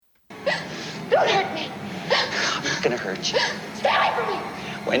Don't hurt me. I'm not gonna hurt you. Stay away from me.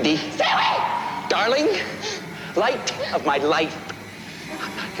 Wendy. Stay away. Darling, light of my life.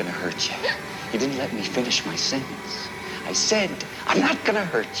 I'm not gonna hurt you. You didn't let me finish my sentence. I said, I'm not gonna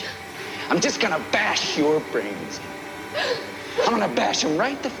hurt you. I'm just gonna bash your brains in. I'm gonna bash them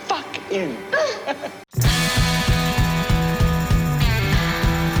right the fuck in.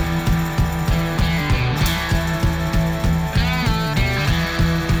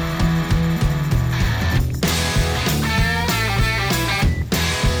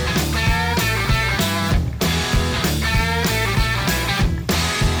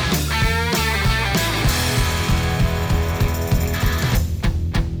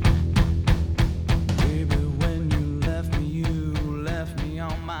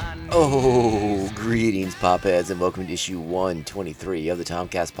 Oh, greetings, Popheads, and welcome to issue 123 of the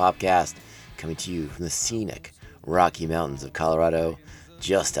Tomcast Popcast, coming to you from the scenic Rocky Mountains of Colorado,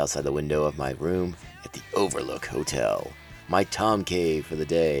 just outside the window of my room at the Overlook Hotel, my Tom Cave for the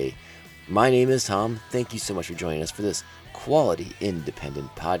day. My name is Tom. Thank you so much for joining us for this quality independent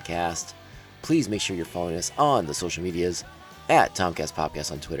podcast. Please make sure you're following us on the social medias at Tomcast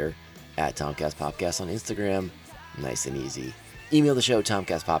Popcast on Twitter, at Tomcast Popcast on Instagram. Nice and easy. Email the show,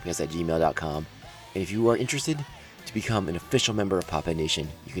 tomcastpopcast@gmail.com. And if you are interested to become an official member of Pophead Nation,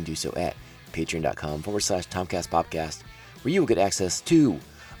 you can do so at patreon.com/TomcastPopcast, where you will get access to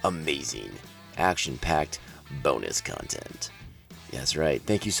amazing, action-packed bonus content. That's right.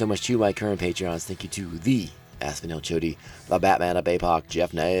 Thank you so much to my current Patreons. Thank you to the Aspinall Chody, the Batman of BAPOC,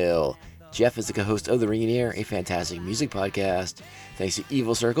 Jeff Nail. Jeff is the co-host of The Ring in Air, a fantastic music podcast. Thanks to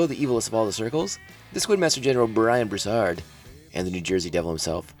Evil Circle, the evilest of all the circles, the Squidmaster General Brian Broussard, and the New Jersey Devil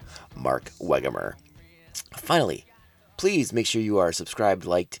himself, Mark Wegemer. Finally, please make sure you are subscribed,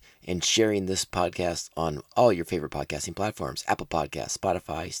 liked, and sharing this podcast on all your favorite podcasting platforms. Apple Podcasts,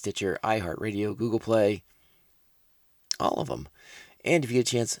 Spotify, Stitcher, iHeartRadio, Google Play, all of them. And if you get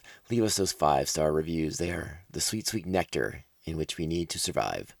a chance, leave us those 5-star reviews. They are the sweet, sweet nectar in which we need to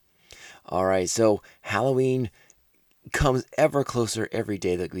survive. All right, so Halloween comes ever closer every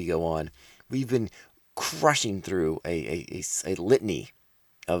day that we go on. We've been crushing through a litany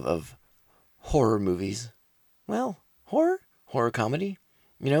of horror movies. Well, horror comedy.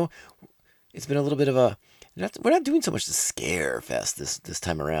 You know, it's been a little bit of a... We're not doing so much the scare fest this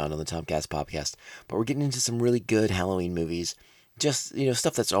time around on the Tomcast Podcast, but we're getting into some really good Halloween movies. Just,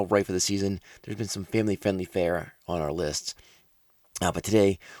 stuff that's all right for the season. There's been some family-friendly fare on our lists. But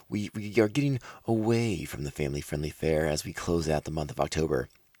today, we are getting away from the family-friendly fare as we close out the month of October.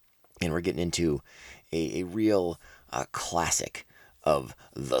 And we're getting into a real classic of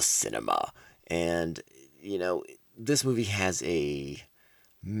the cinema. And, this movie has a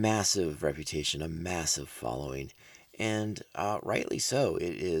massive reputation, a massive following. And rightly so.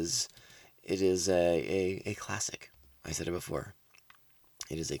 It is a classic. I said it before.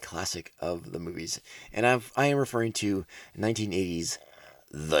 It is a classic of the movies. And I am referring to 1980's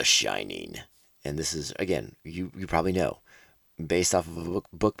The Shining. And this is, again, you probably know, based off of a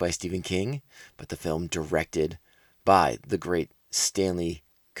book by Stephen King, but the film directed by the great Stanley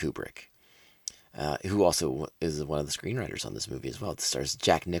Kubrick, who also is one of the screenwriters on this movie as well. It stars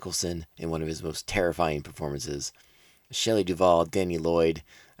Jack Nicholson in one of his most terrifying performances. Shelley Duvall, Danny Lloyd,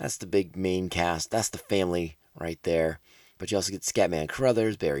 that's the big main cast. That's the family right there. But you also get Scatman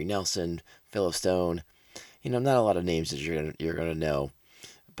Crothers, Barry Nelson, Philip Stone. Not a lot of names that you're gonna know,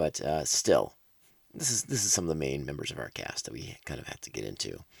 but still, this is some of the main members of our cast that we kind of have to get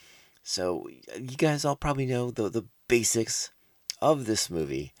into. So you guys all probably know the basics of this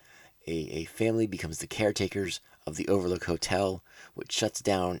movie. A family becomes the caretakers of the Overlook Hotel, which shuts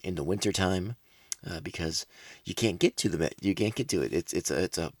down in the wintertime because you can't get to it.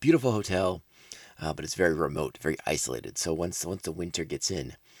 It's a beautiful hotel. But it's very remote, very isolated. So once the winter gets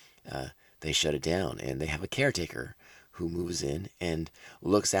in, they shut it down, and they have a caretaker who moves in and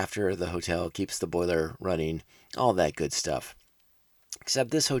looks after the hotel, keeps the boiler running, all that good stuff. Except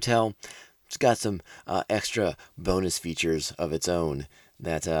this hotel, it's got some extra bonus features of its own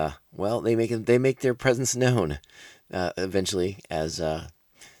that, they make their presence known eventually as the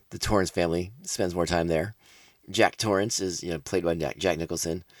Torrance family spends more time there. Jack Torrance is played by Jack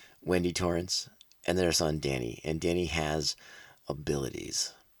Nicholson, Wendy Torrance, and their son Danny. And Danny has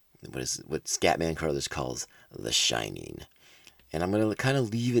abilities, what Scatman Crothers calls the Shining. And I'm going to kind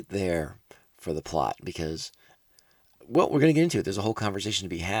of leave it there for the plot because, we're going to get into it. There's a whole conversation to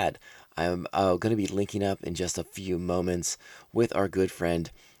be had. I'm going to be linking up in just a few moments with our good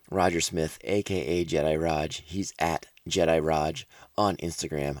friend Roger Smith, aka Jedi Raj. He's at Jedi Raj on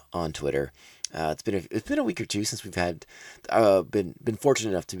Instagram, on Twitter. It's been a week or two since we've had been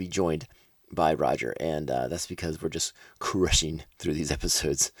fortunate enough to be joined by Roger, and that's because we're just crushing through these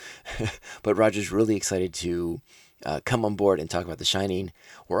episodes. But Roger's really excited to come on board and talk about The Shining.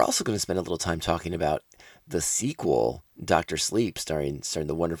 We're also going to spend a little time talking about the sequel, Doctor Sleep, starring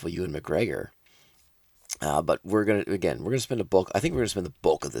the wonderful Ewan McGregor. But we're gonna spend the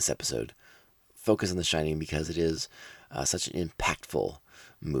bulk of this episode focus on The Shining because it is such an impactful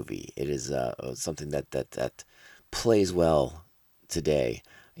movie. It is something that plays well today.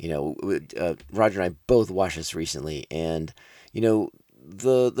 Roger and I both watched this recently, and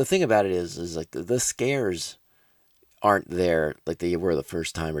the thing about it is like the scares aren't there like they were the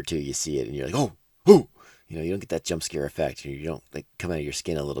first time or two you see it, and you're like, oh, you don't get that jump scare effect. You don't like come out of your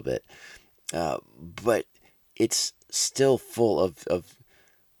skin a little bit, but it's still full of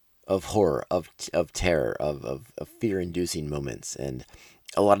horror, of terror, of fear-inducing moments, and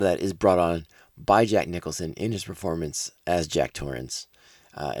a lot of that is brought on by Jack Nicholson in his performance as Jack Torrance,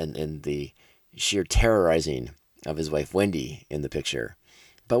 and the sheer terrorizing of his wife Wendy in the picture.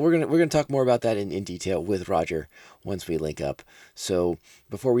 But we're gonna talk more about that in detail with Roger once we link up. So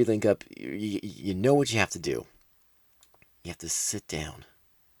before we link up, you know what you have to do. You have to sit down.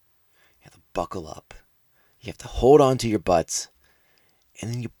 You have to buckle up. You have to hold on to your butts,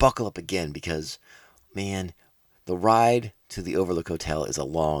 and then you buckle up again because, man, the ride to the Overlook Hotel is a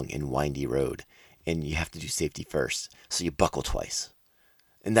long and windy road, and you have to do safety first. So you buckle twice.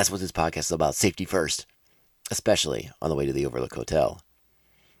 And that's what this podcast is about, safety first, especially on the way to the Overlook Hotel.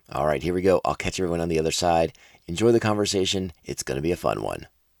 All right, here we go. I'll catch everyone on the other side. Enjoy the conversation. It's going to be a fun one.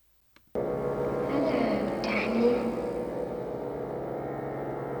 Hello, Danny.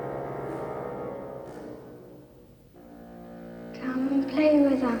 Come and play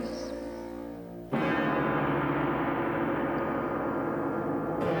with us.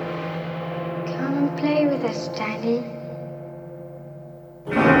 Come and play with us, Danny.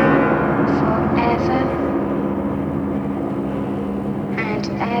 Forever and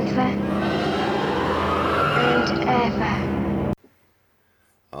ever and ever.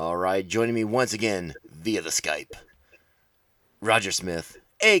 All right, joining me once again via the Skype, Roger Smith,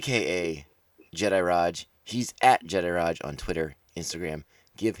 a.k.a. Jedi Raj. He's at Jedi Raj on Twitter, Instagram.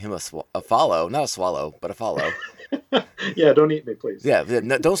 Give him a follow. Not a swallow, but a follow. Yeah, don't eat me, please. Yeah,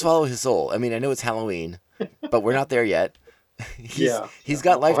 don't swallow his soul. I mean, I know it's Halloween, but we're not there yet. He's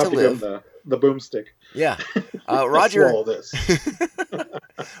got life I'll to have live. give him the boomstick. Yeah. Roger. Swallow this.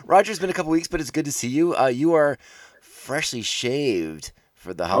 Roger's been a couple weeks, but it's good to see you. You are freshly shaved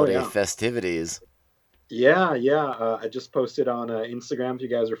for the holiday festivities. Yeah. I just posted on Instagram if you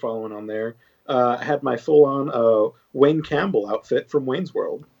guys are following on there. I had my full-on Wayne Campbell outfit from Wayne's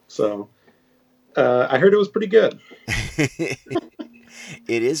World. So I heard it was pretty good.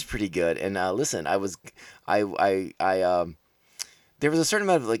 It is pretty good. And listen, there was a certain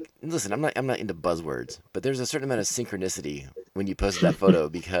amount of listen, I'm not into buzzwords, but there's a certain amount of synchronicity when you posted that photo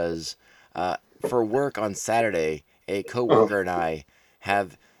because for work on Saturday, a coworker and I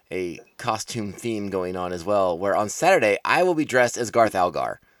have a costume theme going on as well, where on Saturday I will be dressed as Garth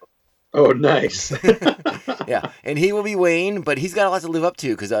Algar. Oh, nice. Yeah, and he will be Wayne, but he's got a lot to live up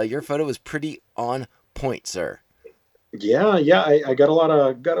to because your photo is pretty on point, sir. Yeah. I got a lot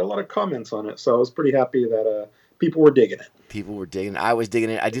of comments on it, so I was pretty happy that people were digging it. People were digging it. I was digging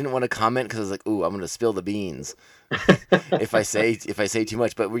it. I didn't want to comment because I was like, "Ooh, I'm going to spill the beans if I say too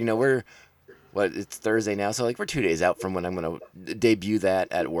much." But it's Thursday now, so we're 2 days out from when I'm going to debut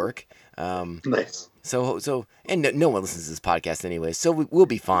that at work. Nice. So no one listens to this podcast anyway, so we'll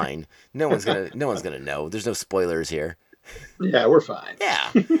be fine. No one's gonna know. There's no spoilers here. Yeah, we're fine.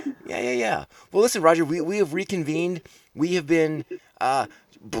 Yeah. Well, listen, Roger, we have reconvened. We have been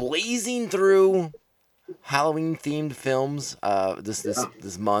blazing through Halloween-themed films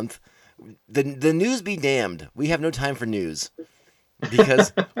this month. The news be damned. We have no time for news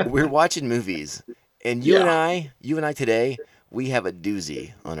because we're watching movies, and you and I today, we have a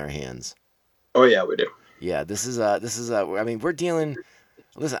doozy on our hands. Oh yeah, we do. Yeah, this is I mean, we're dealing.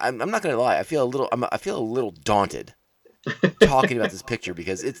 Listen, I'm not gonna lie. I feel a little daunted talking about this picture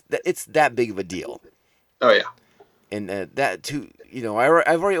because it's that big of a deal. Oh yeah. And that too,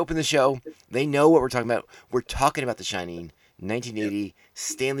 I've already opened the show. They know what we're talking about. We're talking about The Shining, 1980,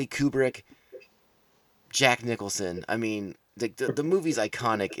 Stanley Kubrick, Jack Nicholson. I mean, the movie's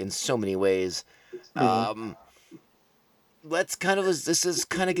iconic in so many ways. Mm-hmm. Let's kind of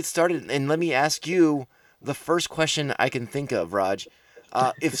get started, and let me ask you the first question I can think of, Raj.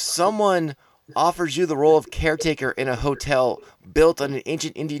 If someone offers you the role of caretaker in a hotel built on an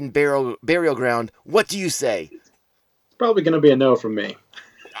ancient Indian burial ground, what do you say? It's probably going to be a no from me.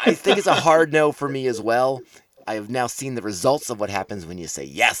 I think it's a hard no for me as well. I have now seen the results of what happens when you say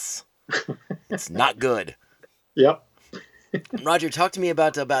yes. It's not good. Yep. Roger, talk to me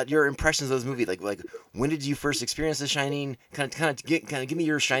about your impressions of this movie. Like when did you first experience The Shining? Give me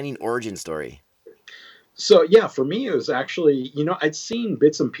your Shining origin story. So yeah, for me it was actually, I'd seen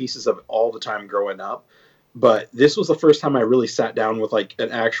bits and pieces of it all the time growing up, but this was the first time I really sat down with like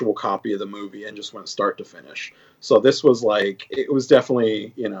an actual copy of the movie and just went start to finish. So this was like it was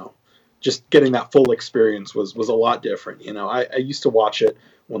definitely, just getting that full experience was a lot different. I used to watch it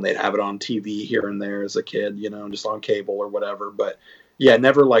when they'd have it on TV here and there as a kid, just on cable or whatever, but yeah,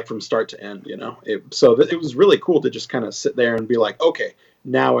 never like from start to end, it was really cool to just kind of sit there and be like, okay,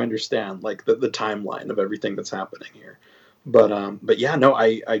 now I understand like the timeline of everything that's happening here. But yeah, no,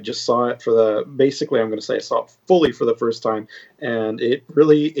 I just saw it for basically I'm going to say I saw it fully for the first time, and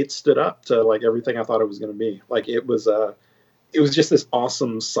it stood up to like everything I thought it was going to be. Like it was just this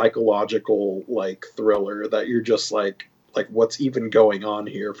awesome psychological like thriller that you're just like what's even going on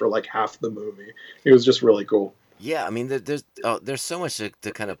here for like half the movie. It was just really cool. Yeah, I mean, there's so much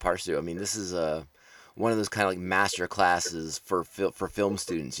to kind of parse through. I mean, this is one of those kind of like master classes for film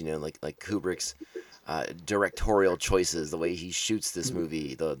students. Like Kubrick's directorial choices, the way he shoots this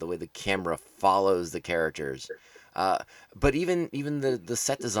movie, the way the camera follows the characters, but even the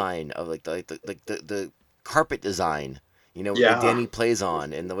set design of like the carpet design. Yeah. that Danny plays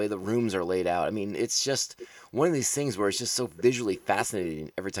on, and the way the rooms are laid out. I mean, it's just one of these things where it's just so visually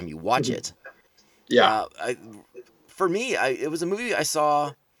fascinating every time you watch it. Yeah. For me, it was a movie I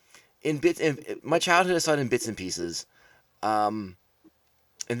saw in bits. In my childhood, I saw it in bits and pieces. And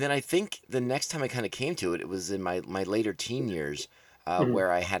then I think the next time I kind of came to it, it was in my later teen years,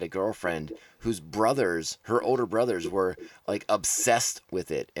 where I had a girlfriend whose brothers, her older brothers, were like obsessed with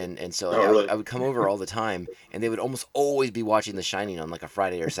it, and so Oh, really? I would come over all the time, and they would almost always be watching The Shining on like a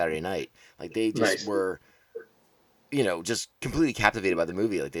Friday or Saturday night. Like they just Nice. were, just completely captivated by the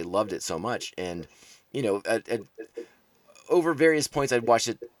movie. Like they loved it so much, and over various points, I'd watched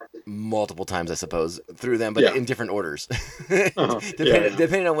it multiple times, I suppose, through them, but Yeah. in different orders, Uh-huh.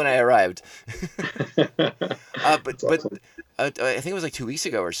 depending on when I arrived. But That's awesome. I think it was like 2 weeks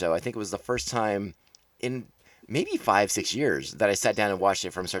ago or so. I think it was the first time in maybe 5-6 years that I sat down and watched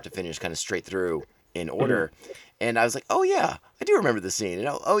it from start to finish, kind of straight through in order. And I was like, oh yeah, I do remember the scene.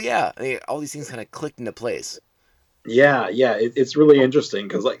 Oh yeah, all these things kind of clicked into place. Yeah, it's really interesting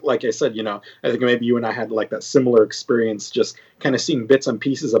because, like I said, I think maybe you and I had like that similar experience, just kind of seeing bits and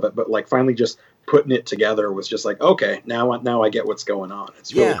pieces of it, but like finally just putting it together was just like, okay, now I get what's going on.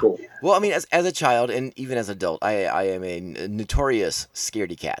 It's really cool. Well, I mean, as a child and even as an adult, I am a notorious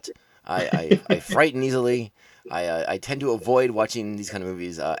scaredy cat. I frighten easily. I tend to avoid watching these kind of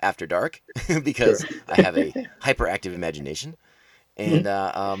movies after dark because Sure. I have a hyperactive imagination, and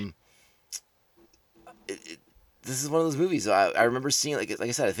this is one of those movies. I remember seeing, like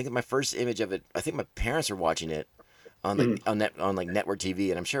I said, I think my first image of it, I think my parents were watching it on like on like network TV,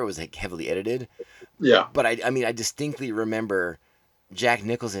 and I'm sure it was like heavily edited. Yeah. But I mean, I distinctly remember Jack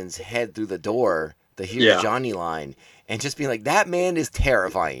Nicholson's head through the door, the "Here's Yeah. Johnny" line, and just being like, that man is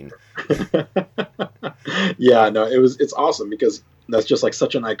terrifying. Yeah, no, it's awesome because that's just like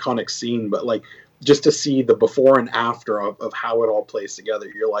such an iconic scene, but like just to see the before and after of how it all plays together,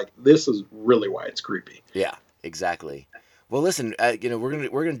 you're like, this is really why it's creepy. Yeah, exactly. Well, listen, we're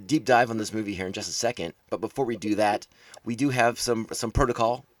gonna deep dive on this movie here in just a second, but before we do that, we do have some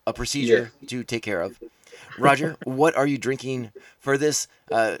protocol, a procedure to take care of. Roger, what are you drinking for this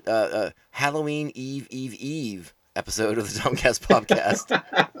Halloween Eve episode of the Tomcast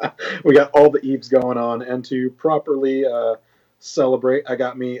podcast? We got all the Eves going on, and to properly celebrate, I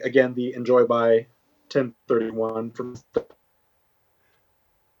got me again the Enjoy by 1031 from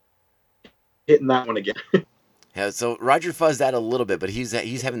hitting that one again. Yeah, so Roger fuzzed out a little bit, but he's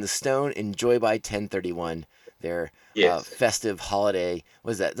having the Stone Enjoy by 1031, their Yes. festive holiday.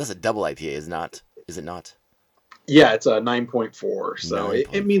 What is that? That's a double IPA, is it not? Yeah, it's a 9.4, so it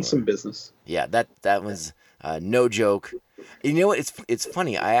 9.4. means some business. Yeah, that was no joke. You know what? It's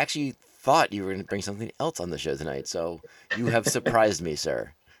funny. I actually thought you were going to bring something else on the show tonight, so you have surprised me,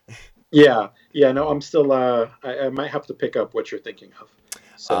 sir. Yeah, no, I'm still. I might have to pick up what you're thinking of.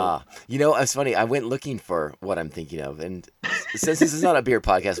 So It's funny. I went looking for what I'm thinking of, and since this is not a beer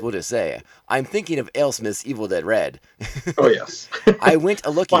podcast, we'll just say I'm thinking of AleSmith's Evil Dead Red. oh yes, I went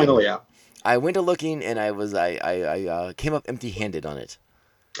a looking. finally out. I went a looking, and I came up empty-handed on it.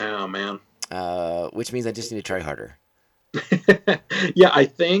 Oh man. Which means I just need to try harder. Yeah, I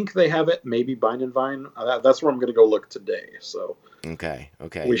think they have it maybe Bine and Vine. That's where I'm going to go look today. So Okay.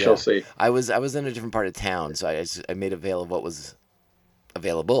 we shall see. I was in a different part of town, so I made avail of what was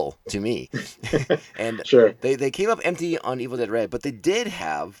available to me, and Sure. they came up empty on Evil Dead Red, but they did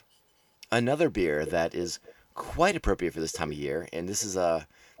have another beer that is quite appropriate for this time of year, and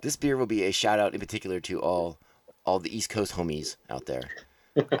this beer will be a shout out in particular to all the East Coast homies out there,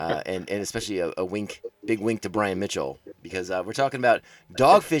 and especially a big wink to Brian Mitchell, because we're talking about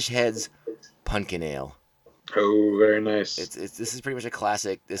Dogfish Head's Pumpkin Ale. Oh, very nice. This is pretty much a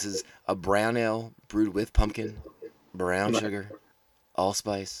classic. This is a brown ale brewed with pumpkin, brown sugar,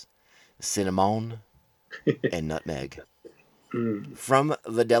 allspice, cinnamon, and nutmeg from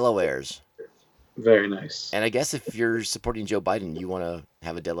the Delawares. Very nice. And I guess if you're supporting Joe Biden, you want to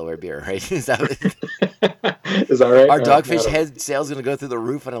have a Delaware beer, right? Is that Is that right? Are Dogfish Head sales going to go through the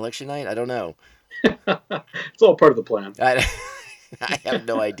roof on election night? I don't know. It's all part of the plan. I have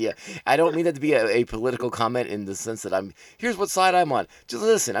no idea. I don't mean that to be a political comment in the sense that here's what side I'm on. Just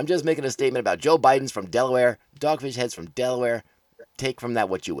listen, I'm just making a statement about Joe Biden's from Delaware, Dogfish Head's from Delaware. Take from that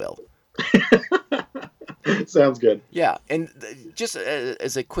what you will. Sounds good. Yeah, and just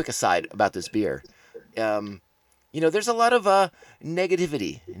as a quick aside about this beer, there's a lot of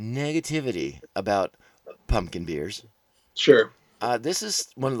negativity about pumpkin beers. Sure. This is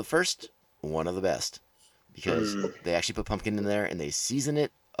one of the best, because they actually put pumpkin in there and they season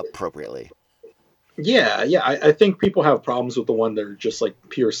it appropriately. Yeah. I think people have problems with the one that are just like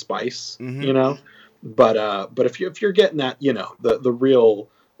pure spice, But if you're getting that, the real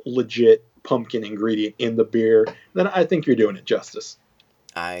legit pumpkin ingredient in the beer, then I think you're doing it justice.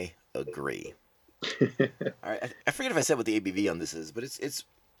 I agree. All right, I forget if I said what the ABV on this is, but it's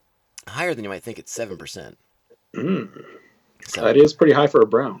higher than you might think. It's 7%. So, that is pretty high for a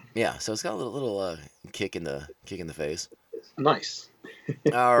brown. Yeah, so it's got a little kick in the face. Nice.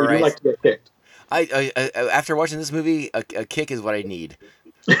 All we right. do like to get kicked. I after watching this movie, a kick is what I need.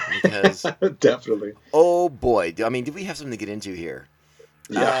 Because definitely. Oh boy, I mean, do we have something to get into here?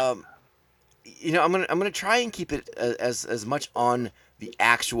 Yeah. I'm gonna try and keep it as much on the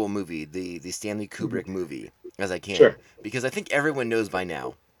actual movie, the Stanley Kubrick movie, as I can. Sure. Because I think everyone knows by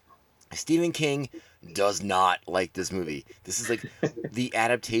now, Stephen King does not like this movie. This is like the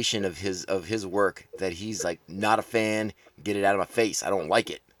adaptation of his work that he's like not a fan. Get it out of my face. I don't like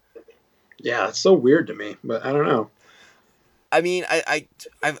it. Yeah, it's so weird to me, but I don't know. I mean,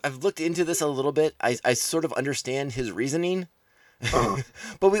 I've looked into this a little bit. I sort of understand his reasoning. Uh-huh.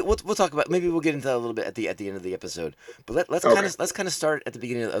 But we'll talk about, maybe we'll get into that a little bit at the end of the episode. But let's kind of start at the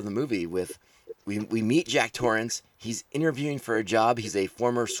beginning of the movie with we meet Jack Torrance. He's interviewing for a job. He's a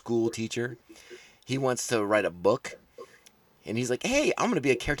former school teacher. He wants to write a book, and he's like, "Hey, I'm going to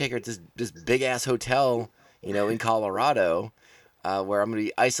be a caretaker at this big ass hotel, in Colorado, where I'm going to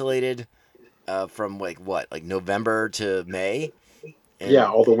be isolated from like November to May." And,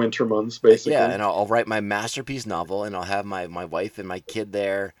 all the winter months, basically. Yeah, and I'll write my masterpiece novel, and I'll have my wife and my kid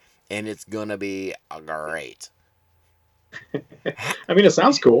there, and it's gonna be great. I mean, it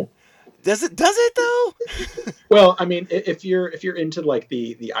sounds cool. Does it though? Well, I mean, if you're into like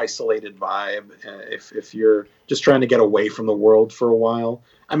the isolated vibe, if you're just trying to get away from the world for a while,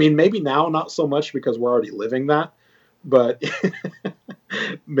 I mean, maybe now not so much because we're already living that, but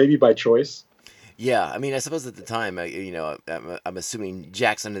maybe by choice. Yeah, I mean, I suppose at the time, I'm assuming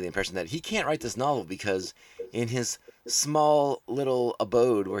Jack's under the impression that he can't write this novel because in his small little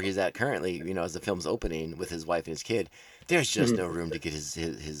abode where he's at currently, as the film's opening with his wife and his kid, there's just no room to get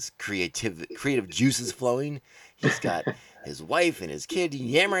his creative juices flowing. He's got his wife and his kid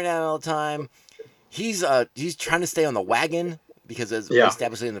yammering at all the time. He's trying to stay on the wagon because, as we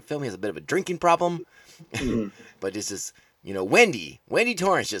established in the film, he has a bit of a drinking problem. But it's just, Wendy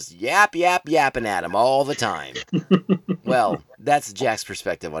Torrance just yapping at him all the time. Well, that's Jack's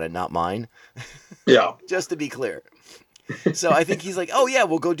perspective on it, not mine. Yeah. Just to be clear. So I think he's like, oh yeah,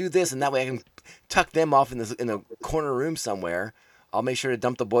 we'll go do this, and that way I can tuck them off in a corner room somewhere. I'll make sure to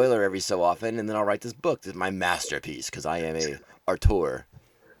dump the boiler every so often, and then I'll write this book. This is my masterpiece because I am a auteur.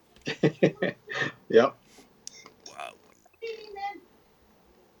 Yep.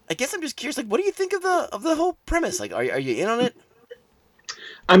 I guess I'm just curious. Like, what do you think of the whole premise? Like, are you in on it?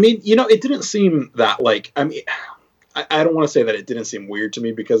 I mean, it didn't seem that like. I mean, I don't want to say that it didn't seem weird to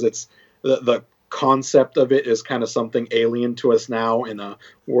me because it's the concept of it is kind of something alien to us now in a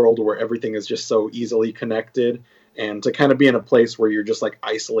world where everything is just so easily connected, and to kind of be in a place where you're just like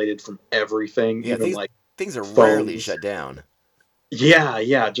isolated from everything, Yeah, even things are phones. rarely shut down.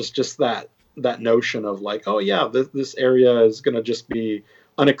 Yeah, just that notion of like, oh yeah, this area is gonna just be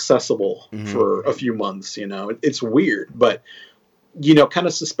inaccessible for a few months. It's weird, but kind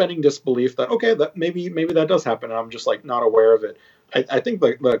of suspending disbelief that okay, that maybe that does happen, and I'm just like not aware of it. I think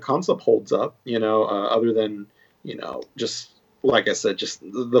the concept holds up. Other than just like I said, just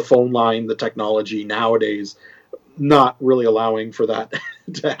the phone line, the technology nowadays not really allowing for that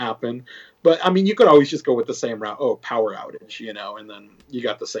to happen. But I mean, you could always just go with the same route. Oh, power outage, and then you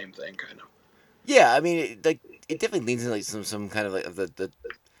got the same thing kind of. Yeah, I mean, it definitely leans into like some kind of like of the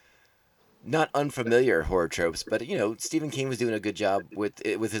not unfamiliar horror tropes, but Stephen King was doing a good job with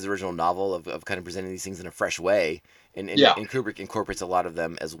his original novel of kind of presenting these things in a fresh way, Yeah. and Kubrick incorporates a lot of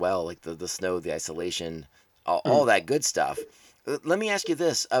them as well, like the snow, the isolation, all Mm. that good stuff. Let me ask you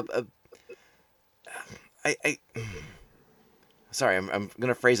this: I sorry, I'm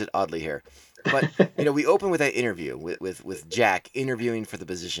gonna phrase it oddly here, but we open with that interview with Jack interviewing for the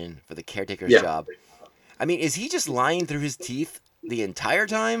position for the caretaker's Yeah. job. I mean, is he just lying through his teeth the entire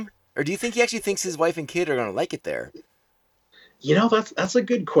time? Or do you think he actually thinks his wife and kid are going to like it there? That's a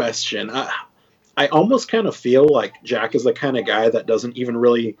good question. I almost kind of feel like Jack is the kind of guy that doesn't even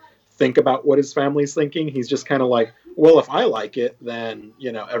really think about what his family's thinking. He's just kind of like, well, if I like it, then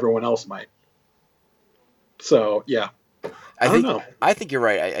everyone else might. So yeah, I don't know. I think you're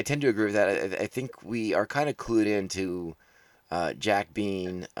right. I tend to agree with that. I think we are kind of clued into Jack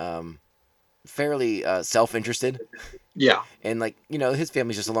being fairly self-interested, Yeah, and like his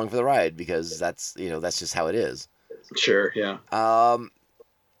family's just along for the ride because that's just how it is. sure. Yeah.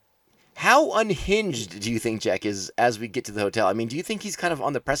 How unhinged do you think Jack is as we get to the hotel? I mean, do you think he's kind of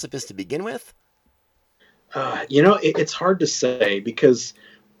on the precipice to begin with? It's hard to say because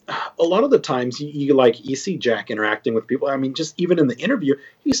a lot of the times you see Jack interacting with people. I mean, just even in the interview,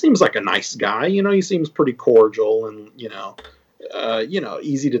 he seems like a nice guy. He seems pretty cordial and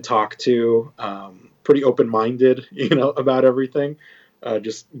easy to talk to. Pretty open minded, about everything.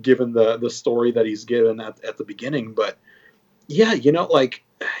 Just given the story that he's given at the beginning, but yeah, like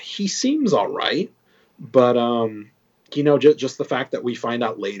he seems all right, but just the fact that we find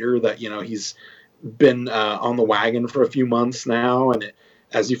out later that he's been on the wagon for a few months now, and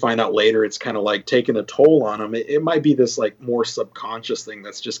as you find out later, it's kind of like taking a toll on him. It might be this like more subconscious thing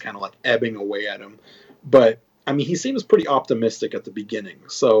that's just kind of like ebbing away at him, but I mean, he seems pretty optimistic at the beginning,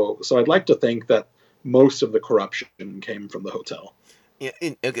 so I'd like to think that most of the corruption came from the hotel. Yeah.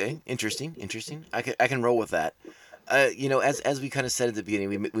 Okay. Interesting. I can roll with that. As we kind of said at the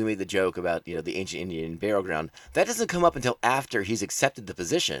beginning, we made the joke about the ancient Indian burial ground. That doesn't come up until after he's accepted the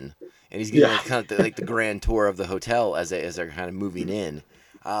position, and he's getting kind of the grand tour of the hotel as they're kind of moving in.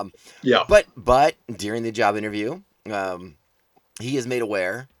 Yeah. But during the job interview, he is made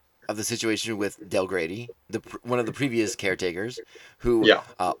aware of the situation with Del Grady, one of the previous caretakers, who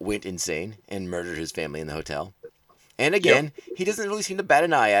went insane and murdered his family in the hotel. And again, he doesn't really seem to bat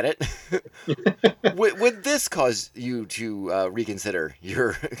an eye at it. Would this cause you to reconsider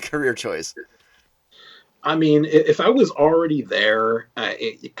your career choice? I mean, if I was already there,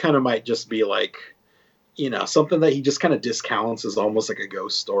 it kind of might just be like, something that he just kind of discounts as almost like a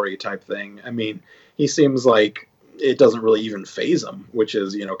ghost story type thing. I mean, he seems like it doesn't really even faze him, which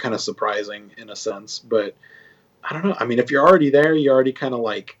is, kind of surprising in a sense. But I don't know. I mean, if you're already there, you're already kind of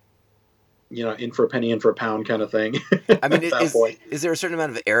like, in for a penny, in for a pound kind of thing. I mean, is there a certain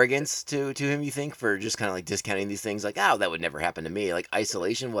amount of arrogance to him, you think, for just kind of like discounting these things? Like, oh, that would never happen to me. Like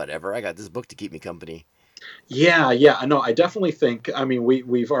isolation, whatever. I got this book to keep me company. Yeah. No, I definitely think. I mean,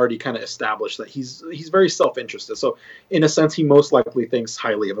 we've already kind of established that he's very self-interested. So, in a sense, he most likely thinks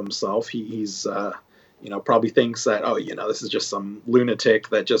highly of himself. He's probably thinks that this is just some lunatic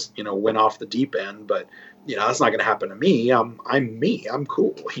that just went off the deep end. But that's not going to happen to me. I'm me. I'm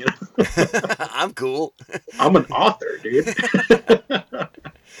cool. I'm cool. I'm an author, dude.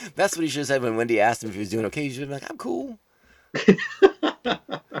 That's what he should have said when Wendy asked him if he was doing okay. He should have been like, I'm cool.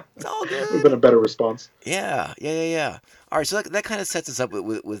 It's all good. Would have been a better response. Yeah. All right, so that kind of sets us up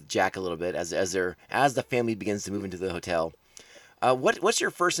with Jack a little bit as the family begins to move into the hotel. What's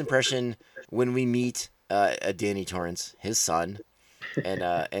your first impression when we meet Danny Torrance, his son,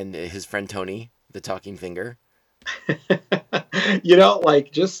 and his friend Tony, the talking finger?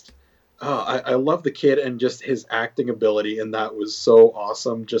 I love the kid and just his acting ability, and that was so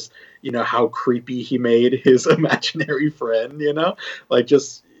awesome. Just how creepy he made his imaginary friend. Like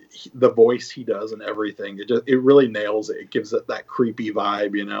just the voice he does and everything. It really nails it. It gives it that creepy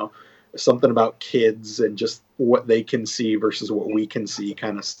vibe. Something about kids and just what they can see versus what we can see,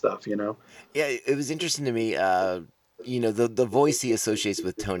 kind of stuff. Yeah, it was interesting to me. The voice he associates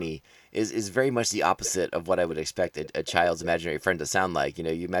with Tony is very much the opposite of what I would expect a child's imaginary friend to sound like. You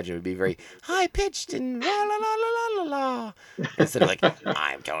imagine it would be very high pitched and la la la la la la, instead of like,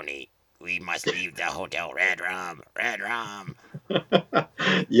 I'm Tony. We must leave the hotel. Red rum.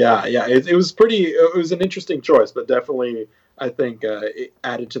 Yeah. It was pretty. It was an interesting choice, but definitely I think it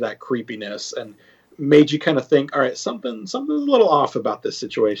added to that creepiness. And made you kind of think, all right, something's a little off about this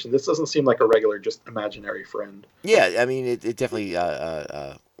situation. This doesn't seem like a regular, just imaginary friend. Yeah, I mean, it definitely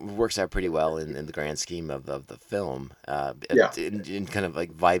works out pretty well in the grand scheme of the film. Yeah. In kind of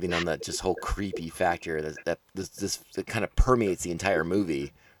like vibing on that just whole creepy factor that this that kind of permeates the entire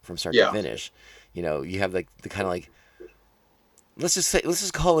movie from start to Yeah. finish. You know, you have like the kind of like let's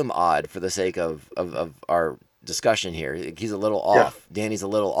just call him odd for the sake of our discussion here. He's a little off. Yeah. Danny's a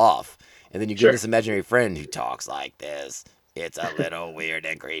little off, and then you get this imaginary friend who talks like this. It's a little weird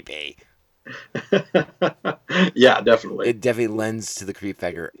and creepy. Yeah, definitely. It definitely lends to the creep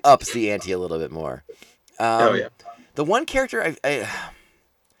factor, ups the ante a little bit more. Oh yeah. The one character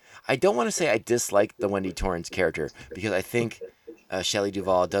I don't want to say I dislike the Wendy Torrance character because I think Shelley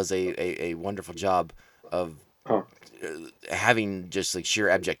Duvall does a wonderful job of having just like sheer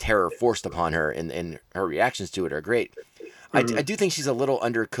abject terror forced upon her, and her reactions to it are great. Mm-hmm. I do think she's a little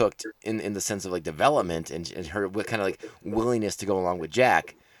undercooked in the sense of like development and her kind of like willingness to go along with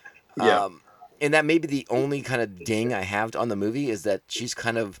Jack. Yeah. And that may be the only kind of ding I have on the movie is that she's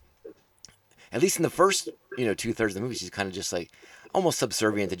kind of, at least in the first 2/3 of the movie, she's kind of just like almost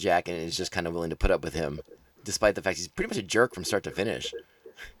subservient to Jack and is just kind of willing to put up with him, despite the fact he's pretty much a jerk from start to finish.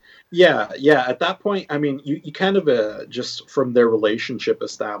 Yeah. At that point, I mean, you kind of just from their relationship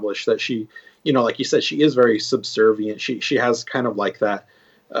established that she, like you said, she is very subservient. She has kind of like that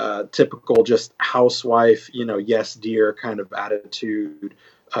typical just housewife, yes, dear kind of attitude,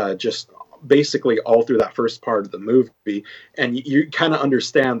 just basically all through that first part of the movie. And you kind of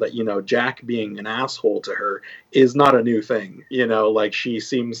understand that, Jack being an asshole to her is not a new thing. Like she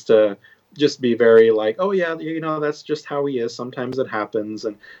seems to just be very like, oh yeah, that's just how he is. Sometimes it happens.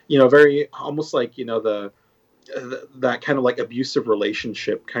 And, very almost like, that kind of like abusive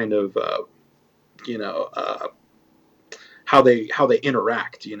relationship kind of, how they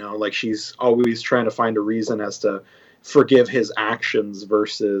interact, like she's always trying to find a reason as to forgive his actions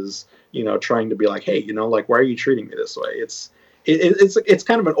versus, trying to be like, hey, like, why are you treating me this way? It's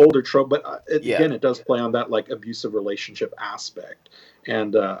kind of an older trope, but again, it does play on that like abusive relationship aspect.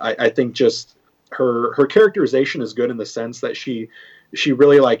 And I think just her characterization is good in the sense that she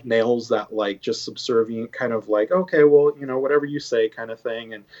really like nails that like just subservient kind of like, okay, well, whatever you say kind of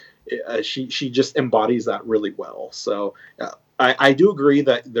thing. And she just embodies that really well. So I do agree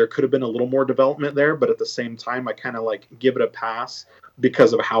that there could have been a little more development there, but at the same time, I kind of like give it a pass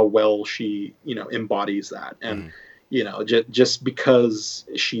because of how well she, embodies that. And, just because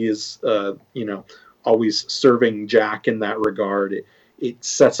she is, always serving Jack in that regard, it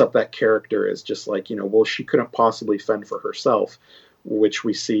sets up that character as just like, well, she couldn't possibly fend for herself, which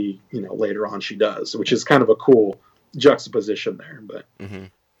we see, later on she does, which is kind of a cool juxtaposition there. But mm-hmm.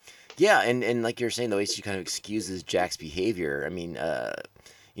 Yeah, and like you're saying, the way she kind of excuses Jack's behavior. I mean,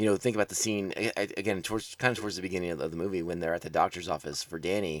 think about the scene again towards the beginning of the movie when they're at the doctor's office for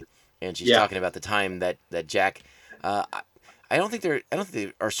Danny, and she's talking about the time that Jack. I don't think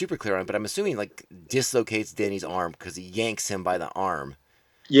they are super clear on it, but I'm assuming like dislocates Danny's arm because he yanks him by the arm.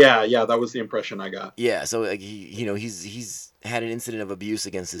 Yeah, that was the impression I got. Yeah, so like he's had an incident of abuse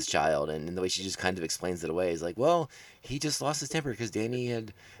against his child, and the way she just kind of explains it away is like, well, he just lost his temper because Danny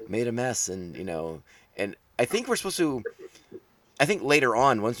had made a mess, and and I think we're supposed to. I think later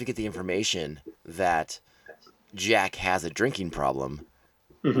on, once we get the information that Jack has a drinking problem,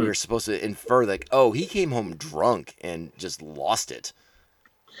 mm-hmm. we're supposed to infer like, oh, he came home drunk and just lost it.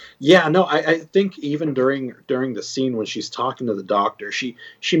 Yeah, no, I think even during the scene when she's talking to the doctor, she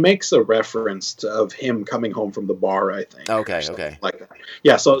makes a reference of him coming home from the bar, I think. Okay. Like that.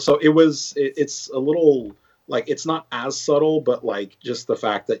 Yeah, so it's a little like it's not as subtle, but like just the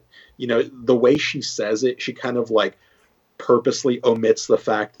fact that the way she says it, she kind of like purposely omits the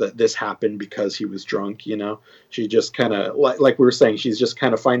fact that this happened because he was drunk. She just kind of like we were saying, she's just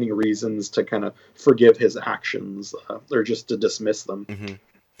kind of finding reasons to kind of forgive his actions or just to dismiss them. Mm-hmm.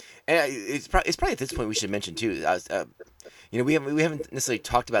 And it's probably at this point we should mention too. We haven't necessarily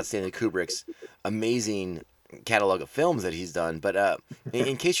talked about Stanley Kubrick's amazing catalog of films that he's done, but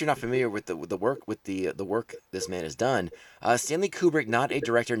in case you're not familiar with the work this man has done, Stanley Kubrick, not a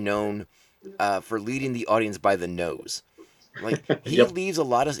director known for leading the audience by the nose. Like he leaves a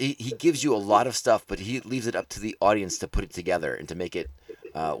lot of he gives you a lot of stuff, but he leaves it up to the audience to put it together and to make it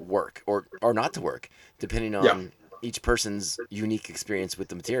work or not to work, depending on each person's unique experience with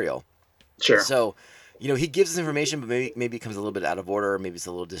the material. Sure. So, he gives us information, but maybe it comes a little bit out of order, or maybe it's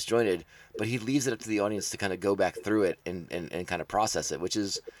a little disjointed, but he leaves it up to the audience to kind of go back through it and kind of process it, which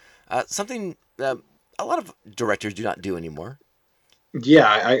is something a lot of directors do not do anymore. Yeah,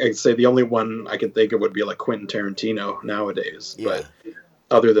 I'd say the only one I can think of would be like Quentin Tarantino nowadays. Yeah.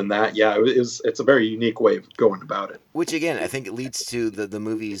 other than that, yeah, it's a very unique way of going about it. Which again, I think it leads to the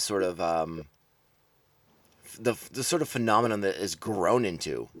movie's sort of the sort of phenomenon that is grown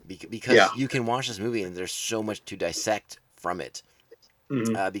into because Yeah. you can watch this movie and there's so much to dissect from it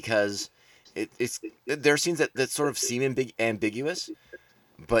because it's there are scenes that sort of seem ambiguous,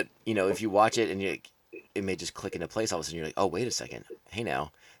 but you know if you watch it and it may just click into place all of a sudden you're like, oh wait a second, hey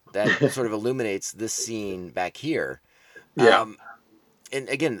now that sort of illuminates this scene back here. Yeah. And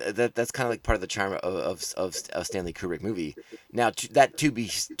again, that's kind of like part of the charm of a Stanley Kubrick movie. Now, to be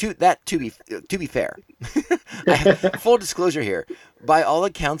fair, full disclosure here, by all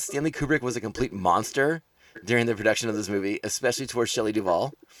accounts, Stanley Kubrick was a complete monster during the production of this movie, especially towards Shelley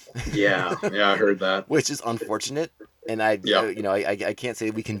Duvall. Yeah, I heard that. Which is unfortunate, and I can't say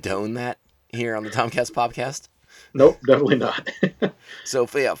we condone that here on the Tomcast podcast. Nope, definitely not. So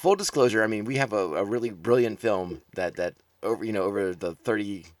yeah, full disclosure. I mean, we have a really brilliant film that over the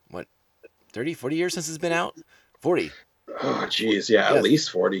 40 years since it's been out. 40. Oh, geez, yeah, at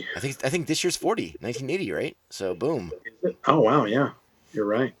least 40. I think this year's 40, 1980, right? So boom. Oh wow, yeah, you're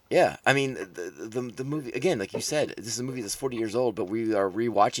right. Yeah, I mean the movie again, like you said, this is a movie that's 40 years old, but we are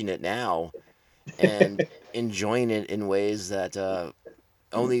rewatching it now and enjoying it in ways that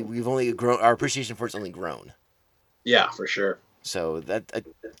we've only grown. Our appreciation for it's only grown. Yeah, for sure. So that I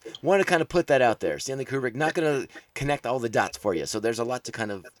want to kind of put that out there. Stanley Kubrick not going to connect all the dots for you, so there's a lot to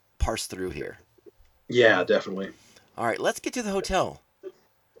kind of parse through here. Yeah, definitely. All right, let's get to the hotel.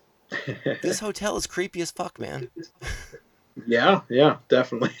 This hotel is creepy as fuck, man. Yeah,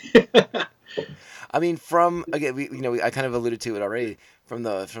 definitely. I mean, I kind of alluded to it already from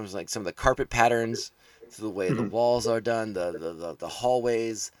like some of the carpet patterns to the way the walls are done, the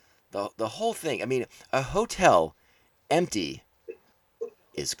hallways, the whole thing. I mean, a hotel empty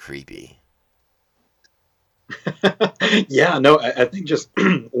is creepy. Yeah, no, I think just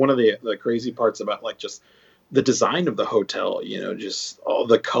one of the crazy parts about like just the design of the hotel, just all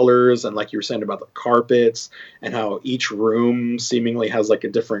the colors and like you were saying about the carpets and how each room seemingly has like a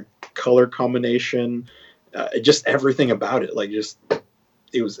different color combination, just everything about it, like just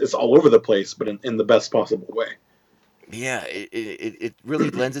it's all over the place, but in the best possible way. Yeah, it really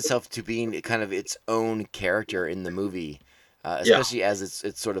lends itself to being kind of its own character in the movie, especially as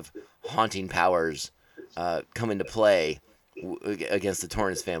its sort of haunting powers come into play against the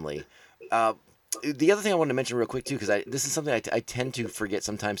Torrance family. The other thing I wanted to mention real quick too, because this is something I tend to forget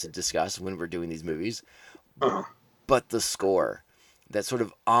sometimes to discuss when we're doing these movies, but the score, that sort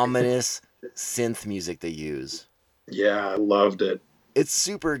of ominous synth music they use. Yeah, I loved it. It's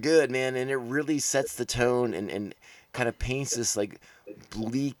super good, man, and it really sets the tone and kind of paints this like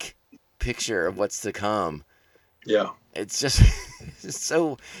bleak picture of what's to come. Yeah. It's just it's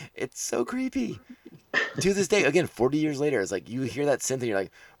so creepy. To this day, again, 40 years later, it's like you hear that synth and you're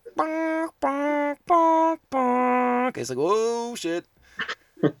like, bonk, bonk, bonk, bonk. It's like, oh shit.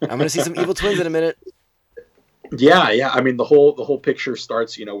 I'm gonna see some Evil Twins in a minute. Yeah. I mean, the whole picture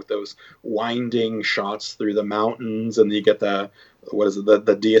starts, with those winding shots through the mountains, and you get the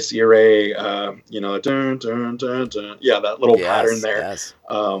Dies Irae, dun, dun, dun, dun. Yeah, that little pattern there. Yes.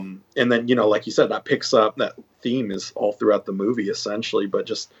 And then, like you said, that picks up, that theme is all throughout the movie essentially, but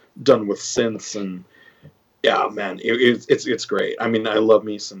just done with synths. And yeah, man, it's great. I mean, I love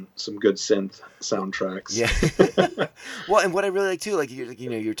me some good synth soundtracks. Yeah. Well, and what I really like too, like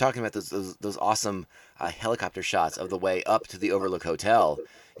you're talking about those awesome helicopter shots of the way up to the Overlook Hotel.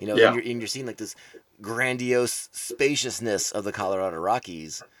 And you're seeing like this grandiose spaciousness of the Colorado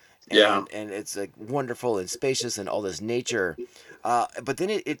Rockies. And it's like wonderful and spacious and all this nature. But then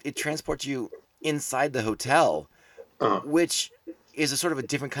it transports you inside the hotel, which is a sort of a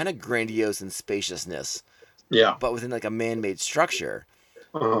different kind of grandiose and spaciousness. Yeah. But within like a man-made structure.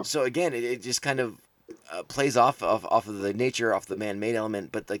 So again, it just kind of plays off of the nature, off the man-made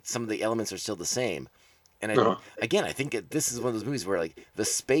element, but like some of the elements are still the same. And I think this is one of those movies where like the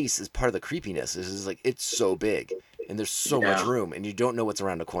space is part of the creepiness. This is like it's so big and there's so much room, and you don't know what's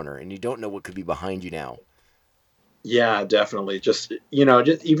around the corner, and you don't know what could be behind you now. Yeah, definitely. Just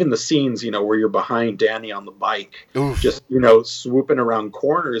just even the scenes where you're behind Danny on the bike, Oof. just swooping around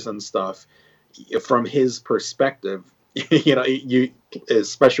corners and stuff. From his perspective, you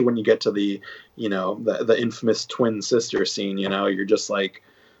especially when you get to the the infamous twin sister scene, you're just like,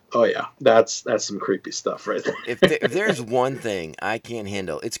 oh yeah, that's some creepy stuff right there. If there's one thing I can't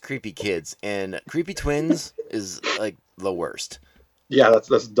handle, it's creepy kids, and creepy twins is like the worst. Yeah,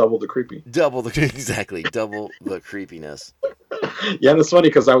 that's double the creepy. Double the creepiness. Yeah, and it's funny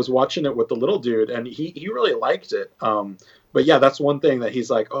because I was watching it with the little dude, and he really liked it. But yeah, that's one thing that he's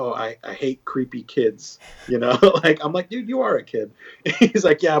like, oh, I hate creepy kids. You know, like I'm like, dude, you are a kid. He's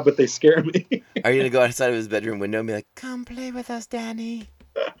like, yeah, but they scare me. Are you gonna go outside of his bedroom window and be like, "Come play with us, Danny"?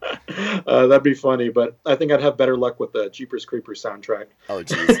 That'd be funny, but I think I'd have better luck with the Jeepers Creepers soundtrack. Oh,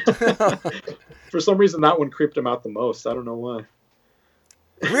 jeez. For some reason, that one creeped him out the most. I don't know why.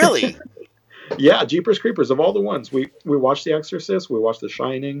 Really? Yeah, Jeepers Creepers. Of all the ones, we watched The Exorcist, we watched The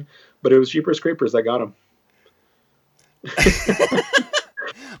Shining, but it was Jeepers Creepers that got him.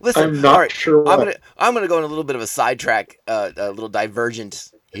 Listen, I'm not all right, sure why. I'm gonna go on a little bit of a sidetrack, a little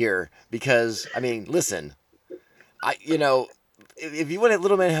divergent here, because I mean, listen, if you want to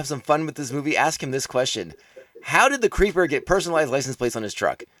little man have some fun with this movie, ask him this question: how did the creeper get personalized license plates on his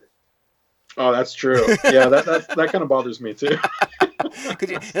truck? Oh, that's true. Yeah, that kind of bothers me too.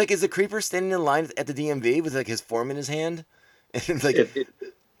 Could you is the creeper standing in line at the DMV with like his form in his hand, and like,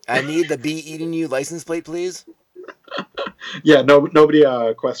 I need the "Be Eating You" license plate, please? Yeah, nobody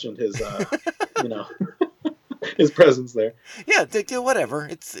questioned his, his presence there. Yeah, whatever.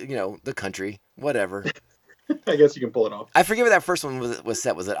 It's the country, whatever. I guess you can pull it off. I forget where that first one was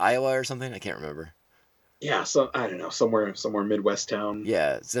set. Was it Iowa or something? I can't remember. Yeah, so I don't know, somewhere Midwest town.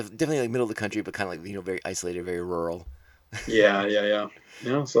 Yeah, it's definitely like middle of the country, but kind of like very isolated, very rural. Yeah.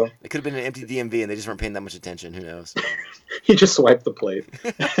 So It could have been an empty DMV, and they just weren't paying that much attention. Who knows? he just swiped the plate.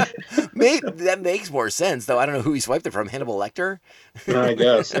 Maybe that makes more sense, though. I don't know who he swiped it from. Hannibal Lecter. I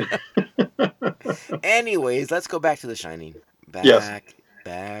guess. Anyways, let's go back to The Shining. Back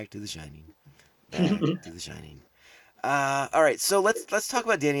to The Shining. Back to The Shining. All right, so let's talk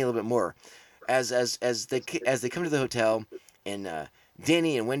about Danny a little bit more. As they come to the hotel, and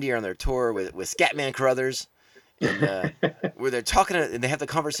Danny and Wendy are on their tour with Scatman Carruthers, and where they're talking, and they have the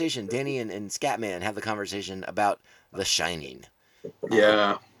conversation. Danny and Scatman have the conversation about The Shining.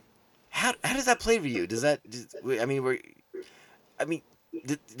 Yeah. How does that play for you? Did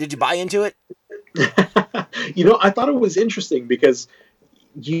you buy into it? I thought it was interesting because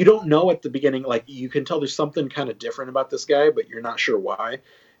you don't know at the beginning, like you can tell there's something kind of different about this guy, but you're not sure why.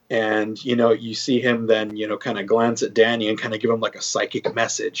 And, you see him then, kind of glance at Danny and kind of give him like a psychic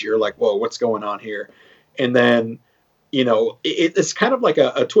message. You're like, whoa, what's going on here? And then, it's kind of like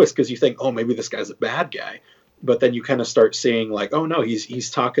a twist because you think, oh, maybe this guy's a bad guy. But then you kind of start seeing like, oh, no,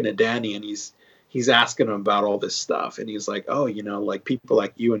 he's talking to Danny and he's asking him about all this stuff. And he's like, oh, like people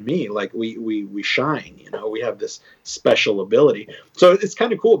like you and me, like we shine, we have this special ability. So it's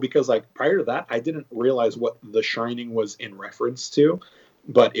kind of cool because like prior to that, I didn't realize what The Shining was in reference to.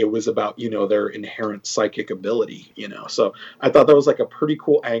 But it was about, their inherent psychic ability, So I thought that was like a pretty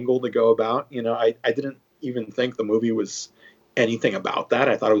cool angle to go about. I didn't even think the movie was anything about that.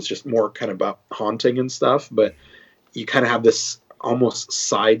 I thought it was just more kind of about haunting and stuff. But you kind of have this almost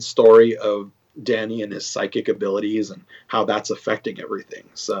side story of Danny and his psychic abilities and how that's affecting everything.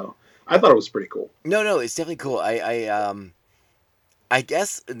 So I thought it was pretty cool. No, it's definitely cool. I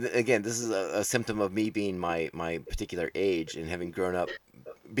guess, again, this is a symptom of me being my particular age and having grown up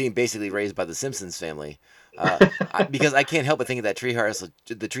being basically raised by the Simpsons family. Because I can't help but think of that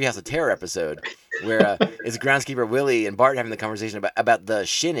the Treehouse of Terror episode where it's groundskeeper Willie and Bart having the conversation about the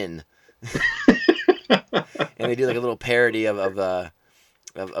shinin. And they do like a little parody of the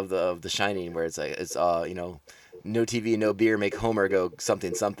Shining where it's like, no TV, no beer, make Homer go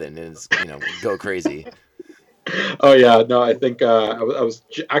something, and it's, go crazy. Oh yeah, no, I think I was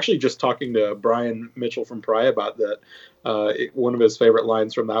actually just talking to Brian Mitchell from Pry about that. One of his favorite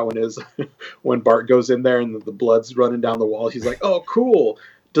lines from that one is when Bart goes in there and the blood's running down the wall. He's like, "Oh, cool.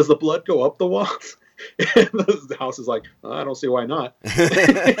 Does the blood go up the walls?" And the house is like, "I don't see why not."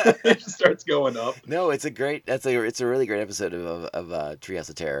 It just starts going up. No, it's a really great episode of Treehouse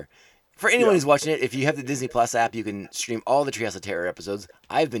of Terror. For anyone who's watching it, if you have the Disney Plus app, you can stream all the Treehouse of Terror episodes.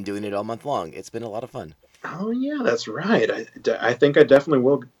 I've been doing it all month long. It's been a lot of fun. Oh yeah, that's right. I think I definitely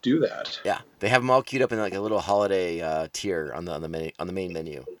will do that. Yeah, they have them all queued up in like a little holiday tier on the main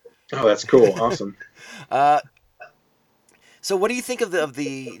menu. Oh, that's cool. Awesome. So what do you think of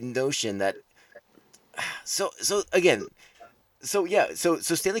the notion that so Stanley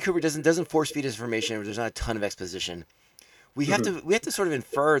Kubrick doesn't force feed us information. There's not a ton of exposition. We have to sort of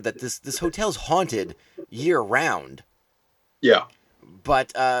infer that this hotel's haunted year round. Yeah.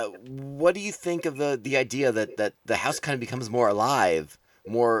 But what do you think of the idea that the house kind of becomes more alive,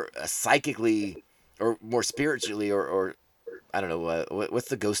 more psychically, or more spiritually, or I don't know, what's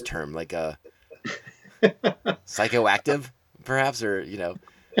the ghost term, like psychoactive, perhaps, or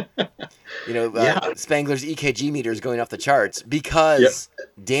Spangler's EKG meter is going off the charts because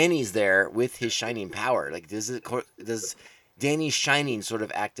Danny's there with his shining power. Like, does Danny's shining sort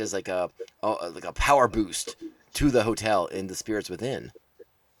of act as like a power boost to the hotel and the spirits within?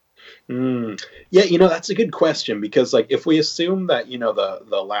 Yeah, that's a good question because, like, if we assume that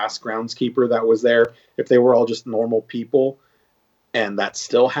the last groundskeeper that was there, if they were all just normal people, and that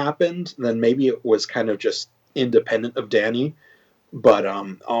still happened, then maybe it was kind of just independent of Danny, but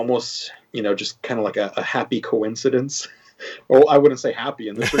almost just kind of like a happy coincidence. Well, I wouldn't say happy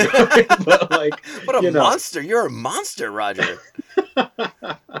in this regard, but like, What a monster! You're a monster, Roger.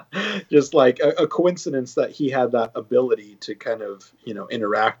 just like a coincidence that he had that ability to kind of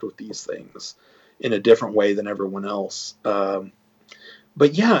interact with these things in a different way than everyone else.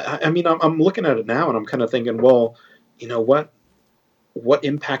 But yeah, I mean, I'm looking at it now and I'm kind of thinking, well, what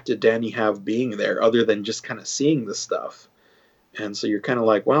impact did Danny have being there other than just kind of seeing the stuff? And so you're kind of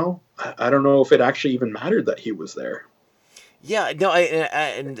like, well, I don't know if it actually even mattered that he was there. Yeah, no,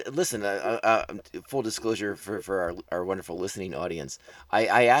 and listen, full disclosure for our wonderful listening audience,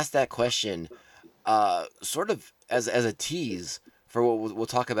 I asked that question sort of as a tease for what we'll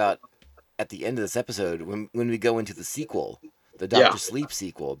talk about at the end of this episode when we go into the sequel, the Doctor Sleep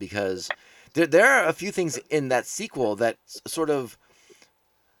sequel, because there are a few things in that sequel that sort of,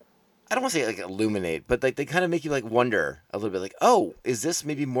 I don't want to say like illuminate, but like they kind of make you like wonder a little bit, like, oh, is this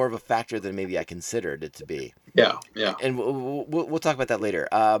maybe more of a factor than maybe I considered it to be? Yeah. And we'll talk about that later.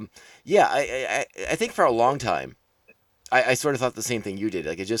 Yeah, I think for a long time, I sort of thought the same thing you did.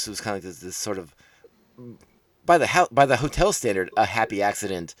 Like it just was kind of like this sort of, by the hotel standard, a happy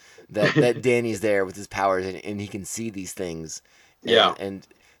accident that Danny's there with his powers and he can see these things. And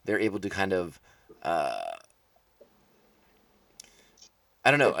they're able to kind of. I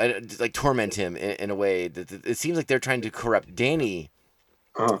don't know, like torment him in a way that it seems like they're trying to corrupt Danny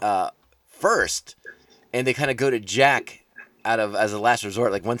first, and they kind of go to Jack as a last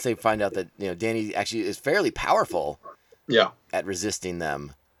resort. Like once they find out that Danny actually is fairly powerful, at resisting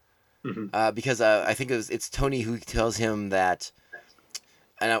them, because I think it's Tony who tells him that,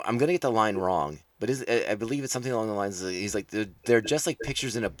 and I'm gonna get the line wrong, but I believe it's something along the lines of, he's like, they're just like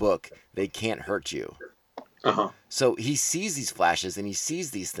pictures in a book, they can't hurt you. So he sees these flashes and he sees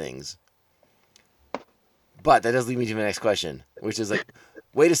these things. But that does lead me to my next question, which is like,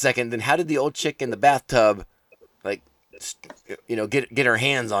 wait a second, then how did the old chick in the bathtub, like, get her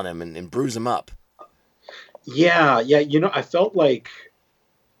hands on him and bruise him up? Yeah. I felt like,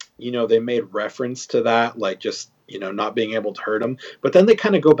 they made reference to that, like just, not being able to hurt him. But then they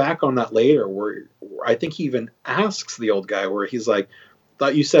kind of go back on that later where I think he even asks the old guy where he's like,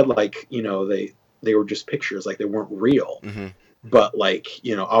 thought you said like, they were just pictures, like they weren't real. But like,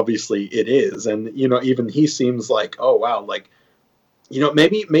 obviously it is. And, even he seems like, oh, wow, like,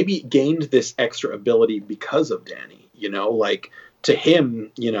 maybe gained this extra ability because of Danny, like to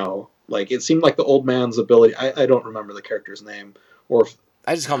him, like it seemed like the old man's ability. I don't remember the character's name, or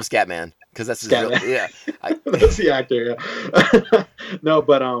I just call him Scatman because that's his Scatman. real, yeah. That's the actor. Yeah. No,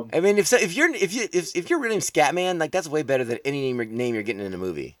 but I mean, if you're really Scatman, like that's way better than any name you're getting in a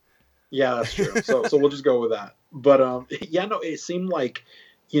movie. Yeah, that's true. So we'll just go with that. But yeah, no, it seemed like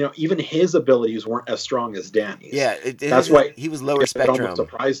even his abilities weren't as strong as Danny's. Yeah, that's why he was lower spectrum. It almost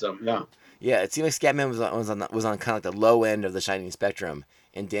surprised him. Yeah. Yeah, it seemed like Scatman was on kind of like the low end of the shining spectrum,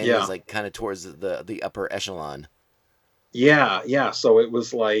 and Danny was like kind of towards the upper echelon. Yeah. So it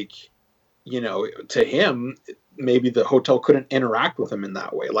was like, to him, maybe the hotel couldn't interact with him in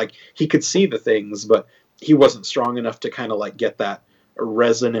that way. Like he could see the things, but he wasn't strong enough to kind of like get that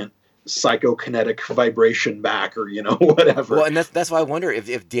resonant psychokinetic vibration back, or whatever. Well, and that's why I wonder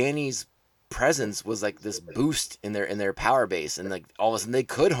if Danny's presence was like this boost in their power base, and like all of a sudden they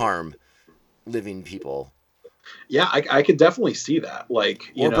could harm living people. Yeah, I could definitely see that.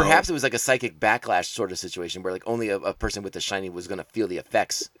 Like, or perhaps it was like a psychic backlash sort of situation where like only a person with the shiny was going to feel the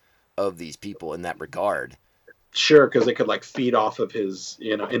effects of these people in that regard. Sure, because they could like feed off of his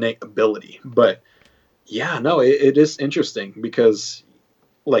innate ability. But yeah, no, it is interesting because,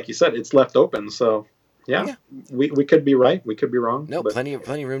 like you said, it's left open. So yeah. We could be right, we could be wrong. No, plenty of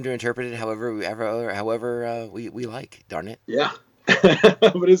room to interpret it however we like. Darn it. Yeah.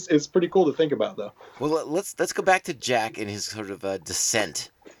 But it's pretty cool to think about, though. Well, let's go back to Jack and his sort of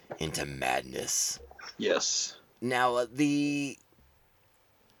descent into madness. Yes. Now again,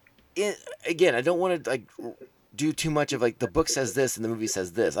 I don't want to like do too much of like the book says this and the movie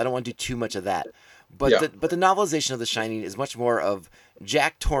says this. I don't want to do too much of that. But the novelization of The Shining is much more of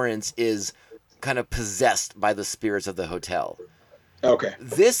Jack Torrance is kind of possessed by the spirits of the hotel. Okay.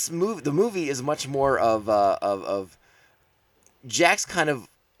 The movie is much more of Jack's kind of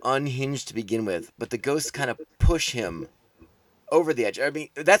unhinged to begin with, but the ghosts kind of push him over the edge. I mean,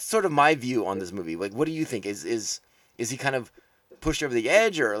 that's sort of my view on this movie. Like, what do you think? Is he kind of pushed over the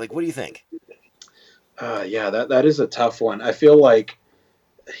edge, or like, what do you think? Yeah, that is a tough one. I feel like,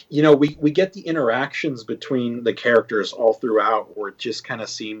 we get the interactions between the characters all throughout, where it just kind of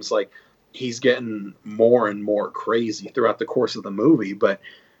seems like he's getting more and more crazy throughout the course of the movie. But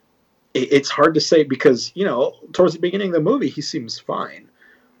it's hard to say because, towards the beginning of the movie, he seems fine.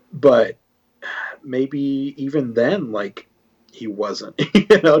 But maybe even then, like, he wasn't.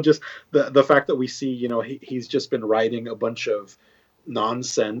 Just the fact that we see, he's just been writing a bunch of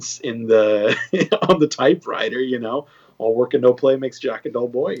nonsense in the on the typewriter. All work and no play makes Jack a dull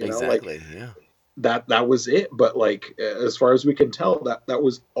boy. Like Exactly. Yeah. that was it. But like, as far as we can tell, that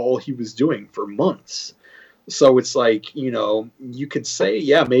was all he was doing for months. So it's like, you could say,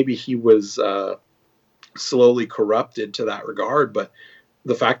 yeah, maybe he was slowly corrupted to that regard, but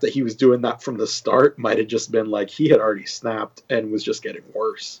the fact that he was doing that from the start might have just been like he had already snapped and was just getting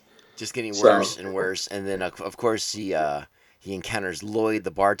worse. Just getting So worse and worse, and then of course he encounters Lloyd,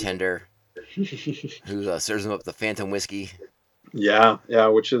 the bartender, who serves him up the Phantom whiskey. yeah,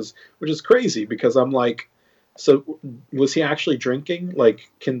 which is crazy because I'm like, so was he actually drinking?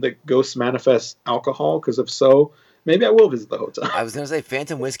 Like, can the ghost manifest alcohol? Because if so, maybe I will visit the hotel. I was gonna say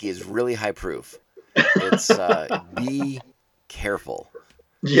Phantom whiskey is really high proof. It's be careful.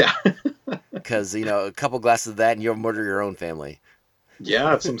 Yeah. Because, a couple glasses of that and you'll murder your own family.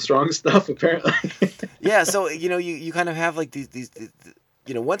 Yeah, it's some strong stuff, apparently. Yeah, so, you kind of have, like, these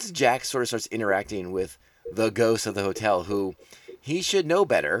once Jack sort of starts interacting with the ghost of the hotel, who he should know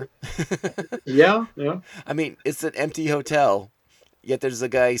better. Yeah. I mean, it's an empty hotel, yet there's a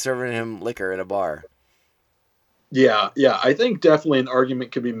guy serving him liquor in a bar. Yeah. I think definitely an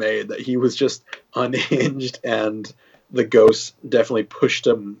argument could be made that he was just unhinged and the ghost definitely pushed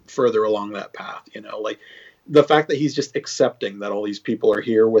him further along that path, like the fact that he's just accepting that all these people are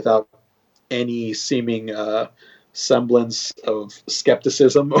here without any seeming semblance of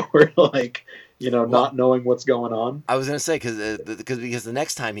skepticism or like, not knowing what's going on. I was going to say, because the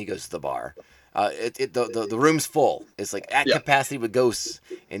next time he goes to the bar, the room's full. It's like at capacity with ghosts,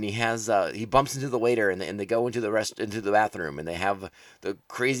 and he bumps into the waiter, and they go into the bathroom, and they have the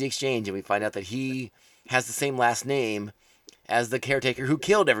crazy exchange, and we find out that he has the same last name as the caretaker who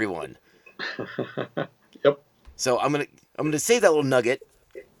killed everyone. Yep. So I'm gonna save that little nugget.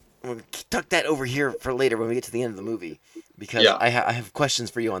 I'm gonna tuck that over here for later when we get to the end of the movie, because I have questions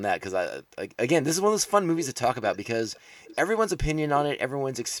for you on that. Because again, this is one of those fun movies to talk about because everyone's opinion on it,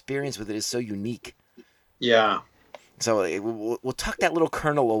 everyone's experience with it is so unique. Yeah. So we'll tuck that little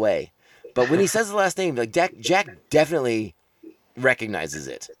kernel away. But when he says the last name, like Jack definitely recognizes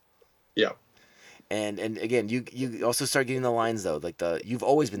it. Yeah. And again, you also start getting the lines though, like "You've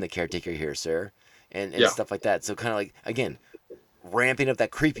always been the caretaker here, sir," and stuff like that. So kind of like, again, ramping up that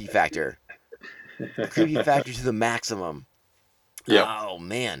creepy factor to the maximum. Yeah. Oh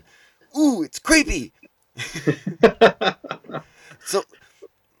man, ooh, it's creepy. So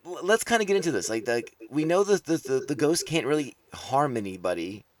let's kind of get into this. Like we know that the ghost can't really harm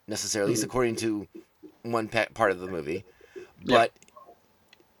anybody necessarily, at least according to one part of the movie, but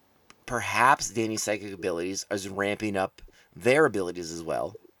perhaps Danny's psychic abilities are ramping up their abilities as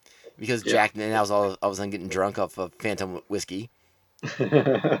well, because Jack now is all of a sudden getting drunk off of Phantom whiskey.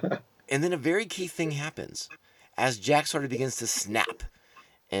 And then a very key thing happens as Jack sort of begins to snap,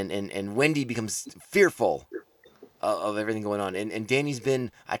 and Wendy becomes fearful of everything going on, and Danny's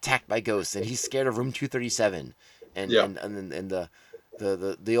been attacked by ghosts, and he's scared of room 237, and the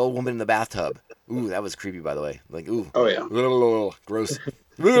old woman in the bathtub. Ooh, that was creepy, by the way. Like, ooh, oh yeah, gross.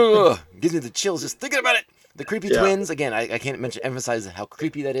 Gives me the chills just thinking about it. The creepy twins, again, I can't emphasize how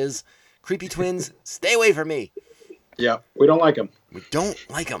creepy that is. Creepy twins, stay away from me. Yeah, we don't like them. We don't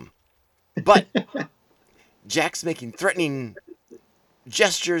like them. But Jack's making threatening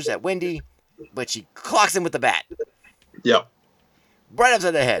gestures at Wendy, but she clocks him with the bat. Yep. Right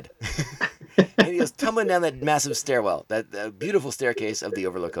upside the head. And he goes tumbling down that massive stairwell, that beautiful staircase of the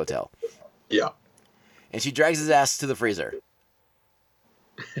Overlook Hotel. Yeah. And she drags his ass to the freezer.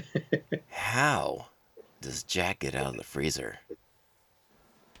 How does Jack get out of the freezer?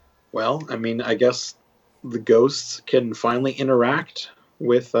 Well, I mean, I guess the ghosts can finally interact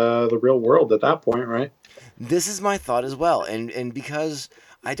with the real world at that point, right? This is my thought as well, and because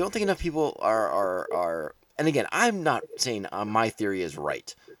I don't think enough people are and again, I'm not saying my theory is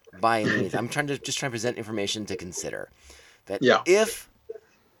right by any means. I'm trying to present information to consider. That if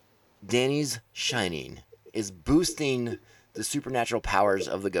Danny's shining is boosting the supernatural powers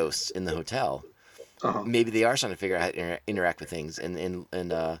of the ghosts in the hotel, maybe they are trying to figure out how to interact with things, and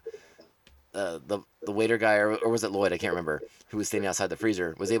the waiter guy, or was it Lloyd? I can't remember, who was standing outside the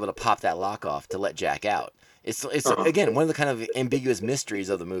freezer, was able to pop that lock off to let Jack out. It's again one of the kind of ambiguous mysteries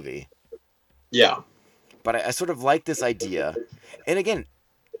of the movie. Yeah. but I sort of like this idea. And again,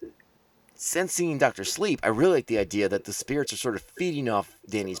 since seeing Doctor Sleep, I really like the idea that the spirits are sort of feeding off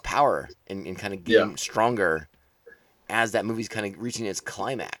Danny's power and kind of getting stronger as that movie's kind of reaching its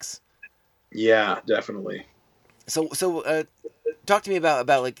climax. Yeah, definitely. So talk to me about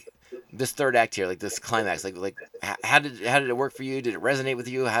like this third act here, like this climax. Like how did it work for you? Did it resonate with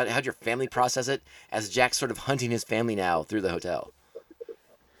you? How'd your family process it as Jack's sort of hunting his family now through the hotel?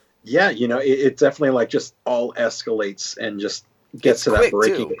 Yeah, it definitely like just all escalates and just gets to that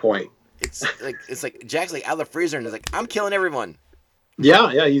breaking point. It's like Jack's like out of the freezer and is like, I'm killing everyone.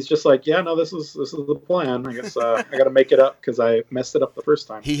 Yeah, he's just like, yeah, no, this is the plan. I guess I got to make it up because I messed it up the first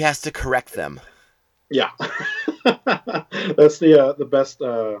time. He has to correct them. Yeah, that's the best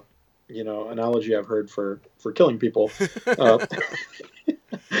analogy I've heard for killing people.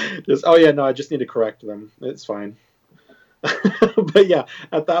 Just I just need to correct them. It's fine. But yeah,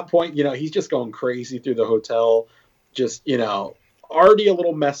 at that point, he's just going crazy through the hotel, just already a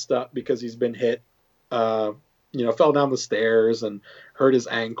little messed up because he's been hit. Fell down the stairs and hurt his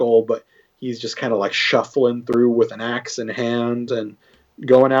ankle, but he's just kind of like shuffling through with an axe in hand and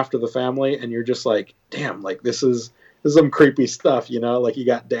going after the family. And you're just like, damn, like this is some creepy stuff, like you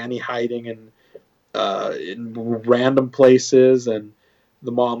got Danny hiding in random places, and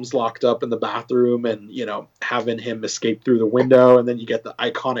the mom's locked up in the bathroom, and having him escape through the window. And then you get the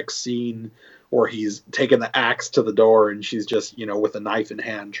iconic scene where he's taking the axe to the door and she's just with a knife in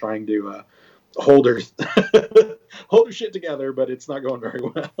hand trying to hold her shit together, but it's not going very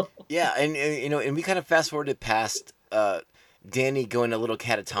well. Yeah, and we kind of fast forwarded past Danny going a little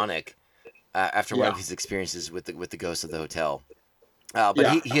catatonic after one of his experiences with the ghost of the hotel.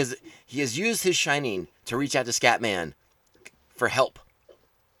 But he has used his shining to reach out to Scatman for help.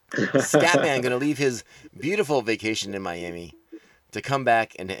 Scatman going to leave his beautiful vacation in Miami to come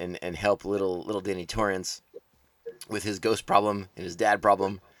back and help little Danny Torrance with his ghost problem and his dad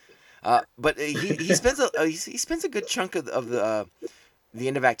problem. But he spends a good chunk of the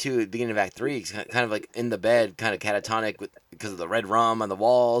end of Act 2, the end of Act 3, he's kind of like in the bed, kind of catatonic because of the red rum on the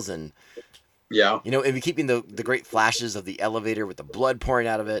walls, and and keeping the great flashes of the elevator with the blood pouring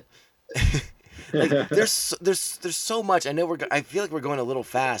out of it. Like there's so much. I feel like we're going a little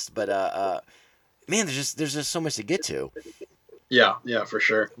fast, but man, there's just so much to get to. Yeah, for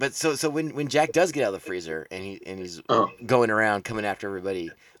sure. But so when Jack does get out of the freezer and he's going around coming after everybody,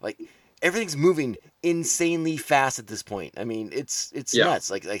 like everything's moving insanely fast at this point. I mean, it's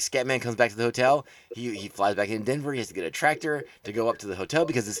nuts. Like Scatman comes back to the hotel. He flies back in Denver. He has to get a tractor to go up to the hotel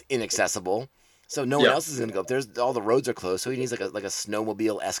because it's inaccessible. So no one else is gonna go up there. All the roads are closed. So he needs like a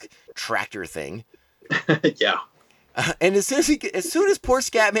snowmobile-esque tractor thing. Yeah. And as soon as poor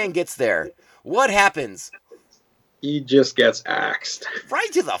Scatman gets there, what happens? He just gets axed.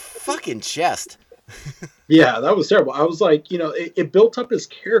 Right to the fucking chest. Yeah, that was terrible. I was like, it built up his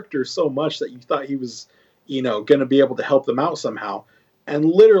character so much that you thought he was, going to be able to help them out somehow. And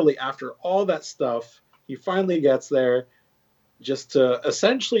literally after all that stuff, he finally gets there just to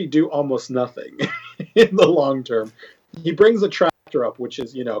essentially do almost nothing in the long term. He brings a tractor up, which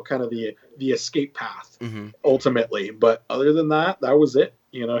is, kind of the escape path ultimately. But other than that was it.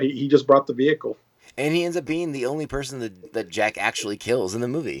 He just brought the vehicle. And he ends up being the only person that Jack actually kills in the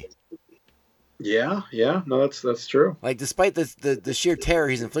movie. Yeah, no, that's true. Like, despite the sheer terror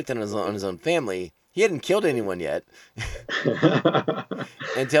he's inflicted on his own family, he hadn't killed anyone yet.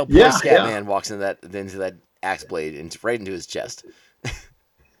 Until poor Scatman walks into that axe blade and right into his chest.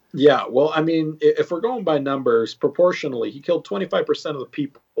 Yeah, well, I mean, if we're going by numbers, proportionally, he killed 25% of the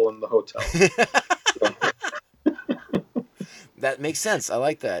people in the hotel. That makes sense. I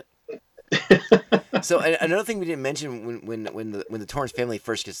like that. So another thing we didn't mention when the Torrance family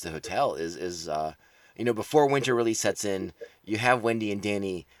first gets to the hotel is before winter really sets in, you have Wendy and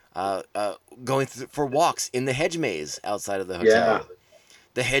Danny going for walks in the hedge maze outside of the hotel. Yeah.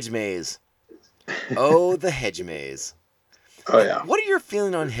 The hedge maze. Oh, the hedge maze. Oh yeah. What are your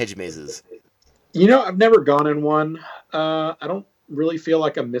feelings on hedge mazes? I've never gone in one. I don't really feel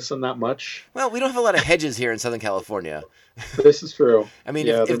like I'm missing that much. Well, we don't have a lot of hedges here in Southern California. This is true. I mean,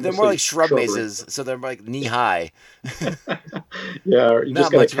 if they're more like shrub mazes, so they're like knee high. Yeah, or you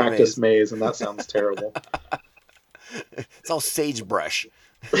just got a cactus maze, and that sounds terrible. It's all sagebrush.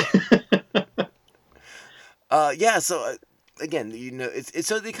 So again, it's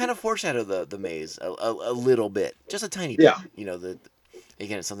so they kind of foreshadow the maze a little bit, just a tiny bit. Yeah.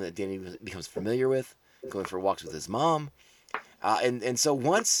 Again, it's something that Danny becomes familiar with, going for walks with his mom, and so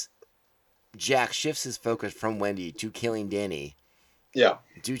once Jack shifts his focus from Wendy to killing Danny,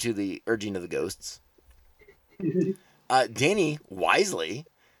 due to the urging of the ghosts, Danny wisely,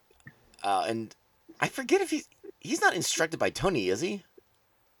 and I forget if he's not instructed by Tony, is he?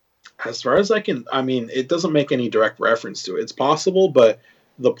 As far as I mean, it doesn't make any direct reference to it. It's possible, but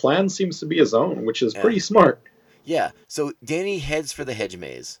the plan seems to be his own, which is Yeah. pretty smart. Yeah. So Danny heads for the hedge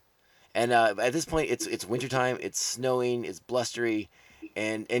maze, and at this point, it's wintertime. It's snowing. It's blustery,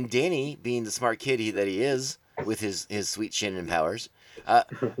 and Danny, being the smart kid that he is, with his sweet Shannon powers,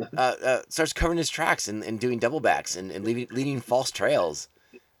 starts covering his tracks and doing double backs and leading false trails,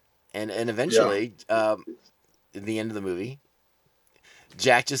 and eventually, in the end of the movie,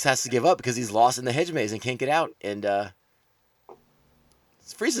 Jack just has to give up because he's lost in the hedge maze and can't get out, and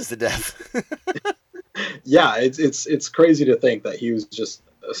freezes to death. Yeah, it's crazy to think that he was just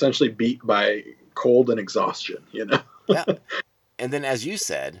essentially beat by cold and exhaustion. Yeah. And then, as you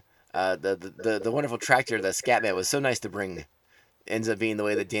said, the wonderful tractor that Scatman was so nice to bring ends up being the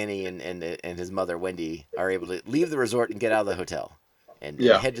way that Danny and his mother Wendy are able to leave the resort and get out of the hotel and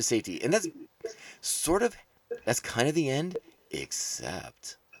head to safety. And that's kind of the end,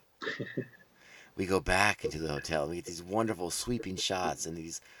 except we go back into the hotel and we get these wonderful sweeping shots and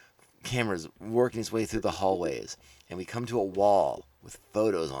these cameras working its way through the hallways, and we come to a wall with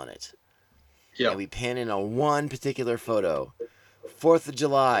photos on it. Yeah. And we pan in on one particular photo. 4th of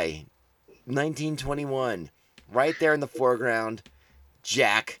July, 1921. Right there in the foreground,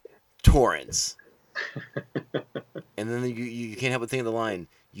 Jack Torrance. And then you can't help but think of the line,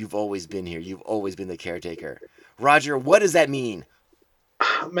 "You've always been here. You've always been the caretaker." Roger, what does that mean?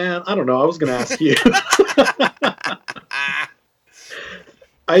 Man, I don't know. I was going to ask you.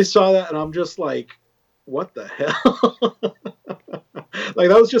 I saw that and I'm just like, what the hell? Like,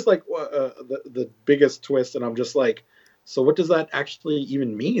 that was just like the biggest twist. And I'm just like, so what does that actually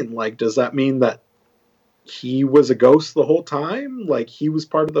even mean? Like, does that mean that he was a ghost the whole time? Like, he was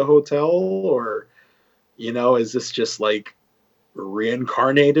part of the hotel? Or, is this just like a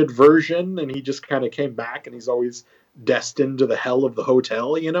reincarnated version and he just kind of came back and he's always destined to the hell of the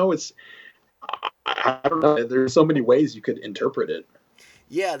hotel? I don't know. There's so many ways you could interpret it.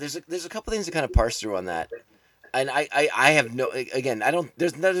 Yeah, there's a couple things to kind of parse through on that. And I have no, again, I don't,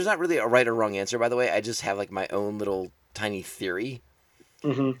 there's not really a right or wrong answer, by the way. I just have like my own little tiny theory.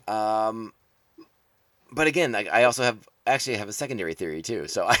 Mm-hmm. But again, I also have a secondary theory too.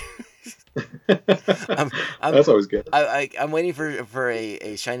 So That's always good. I'm waiting for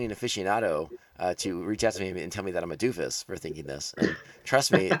a shining aficionado to reach out to me and tell me that I'm a doofus for thinking this. And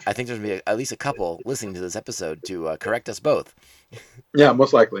trust me, I think there's going to be at least a couple listening to this episode to correct us both. Yeah,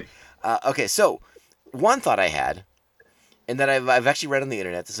 most likely. Okay, so one thought I had, and that I've actually read on the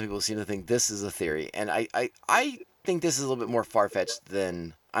internet that some people seem to think this is a theory, and I think this is a little bit more far-fetched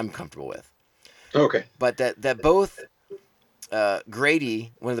than I'm comfortable with. Okay. But that both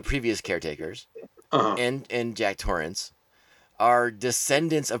Grady, one of the previous caretakers, and Jack Torrance are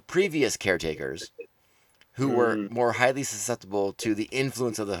descendants of previous caretakers who were more highly susceptible to the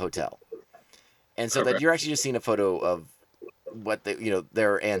influence of the hotel. And so that you're actually just seeing a photo of what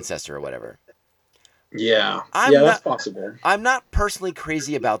their ancestor or whatever. Yeah. That's possible. I'm not personally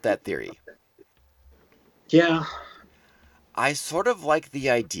crazy about that theory. Yeah. I sort of like the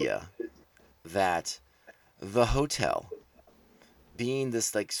idea that the hotel, being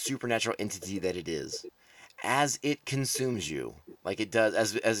this like supernatural entity that it is, as it consumes you, like it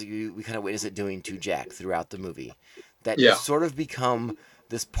does, as we kind of witness it doing to Jack throughout the movie, that you sort of become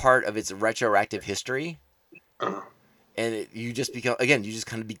this part of its retroactive history. And you just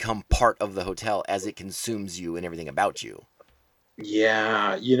kind of become part of the hotel as it consumes you and everything about you.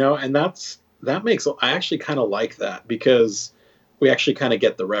 Yeah, and that makes, I actually kind of like that, because we actually kind of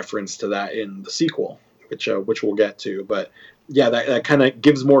get the reference to that in the sequel, which we'll get to. But yeah, that kind of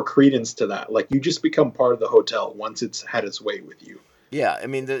gives more credence to that. Like, you just become part of the hotel once it's had its way with you. Yeah, I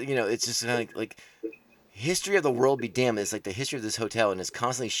mean, it's just kind of like history of the world be damned. It's like the history of this hotel, and it's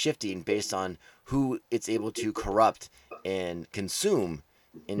constantly shifting based on who it's able to corrupt and consume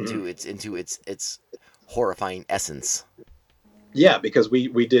into its horrifying essence. Yeah, because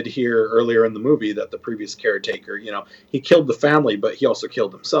we did hear earlier in the movie that the previous caretaker, he killed the family, but he also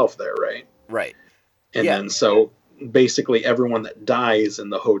killed himself there, right? Right. And then so basically everyone that dies in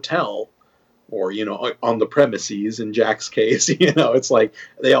the hotel, or on the premises in Jack's case, it's like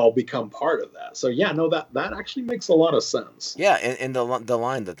they all become part of that. So yeah, no, that actually makes a lot of sense. Yeah, and the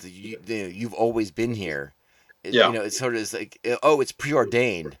line that you've always been here. It's sort of like, it's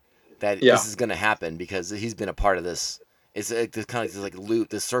preordained that this is going to happen because he's been a part of this. It's kind of like this loop,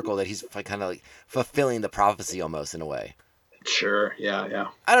 this circle that he's kind of like fulfilling the prophecy almost in a way. Sure. Yeah. Yeah.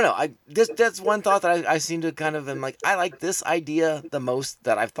 I don't know. That's one thought that I seem to kind of am like, I like this idea the most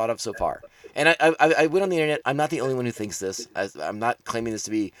that I've thought of so far. And I went on the internet. I'm not the only one who thinks this. I'm not claiming this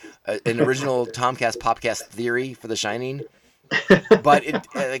to be an original Tomcast Popcast theory for The Shining, but it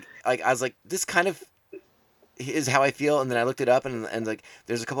like I was like, this kind of is how I feel. And then I looked it up, and like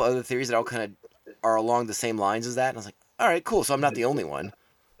there's a couple other theories that all kind of are along the same lines as that. And I was like, all right, cool. So I'm not the only one.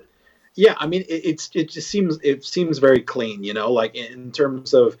 Yeah, I mean, it just seems very clean, you know, like in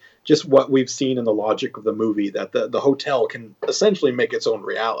terms of just what we've seen in the logic of the movie, that the hotel can essentially make its own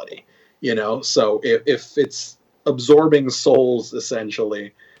reality, you know. So if it's absorbing souls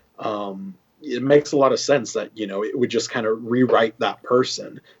essentially, it makes a lot of sense that, you know, it would just kind of rewrite that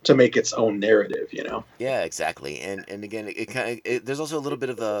person to make its own narrative, you know. Yeah, exactly. And again, it kind of there's also a little bit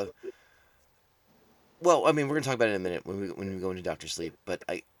of a, well, I mean, we're gonna talk about it in a minute when we go into Doctor Sleep, but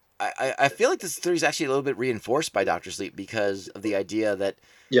I feel like this theory is actually a little bit reinforced by Doctor Sleep because of the idea that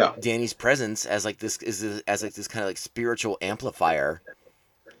Yeah, Danny's presence as like this as like this kind of like spiritual amplifier.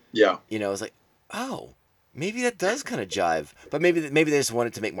 yeah. You know, it's like, oh, maybe that does kind of jive, but maybe they just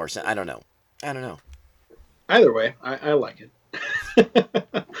wanted to make more sense. I don't know. Either way, I like it.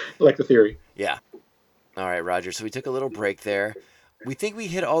 I like the theory. Yeah. All right, Roger. So we took a little break there. We think we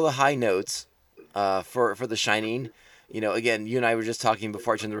hit all the high notes for The Shining. You know, again, you and I were just talking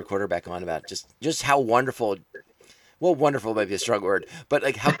before I turned the recorder back on about just how wonderful. Well, wonderful might be a strong word, but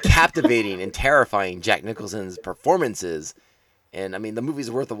like how captivating and terrifying Jack Nicholson's performance is. And I mean, the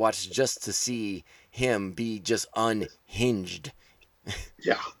movie's worth a watch just to see him be just unhinged.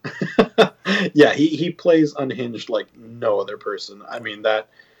 Yeah. Yeah, he plays unhinged like no other person. I mean, that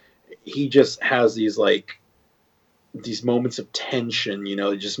he just has these moments of tension, you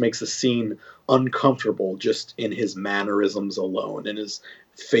know, it just makes the scene uncomfortable just in his mannerisms alone, in his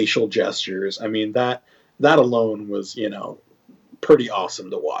facial gestures. I mean, that alone was, you know, pretty awesome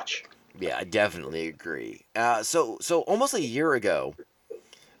to watch. Yeah, I definitely agree. So almost a year ago,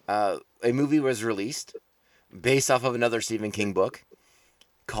 a movie was released based off of another Stephen King book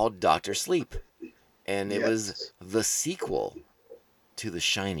called Doctor Sleep, and it was Yes. the sequel to The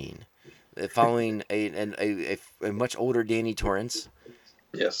Shining, following a much older Danny Torrance,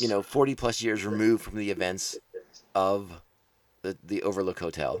 Yes. you know, 40 plus years removed from the events of the Overlook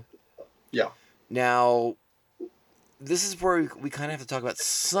Hotel. Yeah. Now, this is where we kind of have to talk about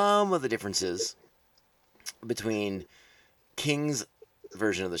some of the differences between King's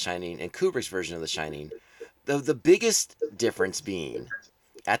version of The Shining and Kubrick's version of The Shining. The biggest difference being,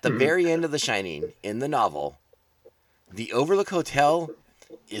 at the Mhm. very end of The Shining, in the novel, the Overlook Hotel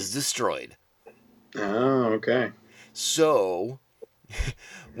is destroyed. Oh, okay. So,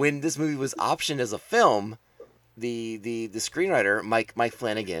 when this movie was optioned as a film, the screenwriter Mike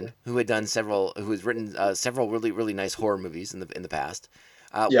Flanagan, who has written several really nice horror movies in the past,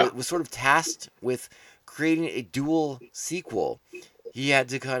 Yeah. was sort of tasked with creating a dual sequel. He had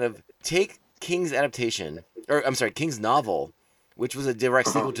to kind of take King's adaptation, or I'm sorry, King's novel, which was a direct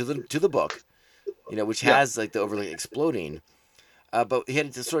sequel to the book, you know, which Yeah. has like the Overlook exploding. But he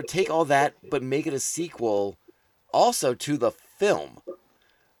had to sort of take all that, but make it a sequel also to the film.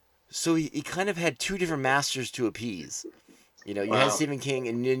 So he kind of had two different masters to appease. You know, you had Wow. Stephen King,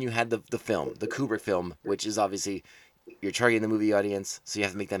 and then you had the film, the Kubrick film, which is obviously you're targeting the movie audience, so you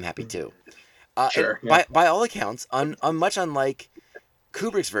have to make them happy too. Sure. And Yeah. by all accounts, much unlike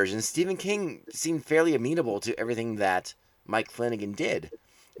Kubrick's version, Stephen King seemed fairly amenable to everything that Mike Flanagan did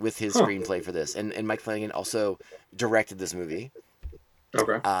with his Huh. screenplay for this, and Mike Flanagan also directed this movie.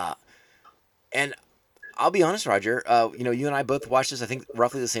 Okay. And I'll be honest, Roger. You know, you and I both watched this. I think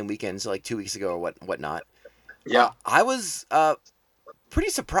roughly the same weekend, so like 2 weeks ago or whatnot. Yeah. I was pretty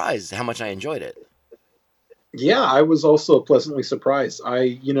surprised how much I enjoyed it. Yeah, I was also pleasantly surprised.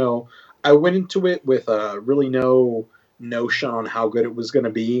 I went into it with really no notion on how good it was going to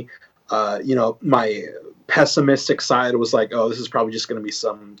be. My pessimistic side was like, oh, this is probably just going to be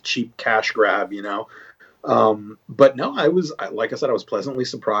some cheap cash grab, you know. But no, like I said, I was pleasantly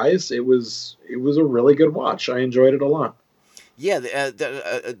surprised. It was a really good watch. I enjoyed it a lot. Yeah,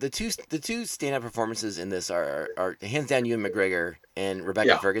 the two standout performances in this are hands down Ewan McGregor and Rebecca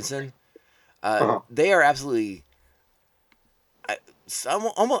Yeah. Ferguson. Uh-huh. They are absolutely.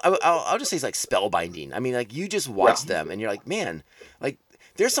 I'll just say it's like spellbinding. I mean, like you just watch them and you're like, man, like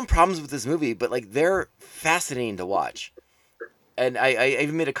there's some problems with this movie, but like they're fascinating to watch. And I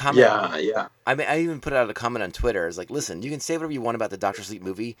even made a comment. Yeah. I even put out a comment on Twitter. It's like, listen, you can say whatever you want about the Doctor Sleep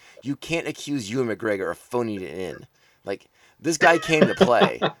movie. You can't accuse Ewan McGregor of phoning it in. Like this guy came to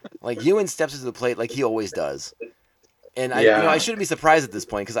play. Like Ewan steps into the plate like he always does. And I Yeah. shouldn't be surprised at this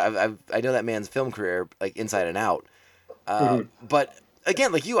point because I know that man's film career like inside and out. Mhm. But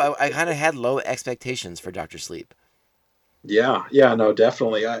again, like you, I kind of had low expectations for Doctor Sleep. Yeah, no,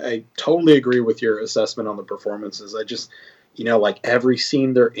 definitely. I totally agree with your assessment on the performances. I just, like every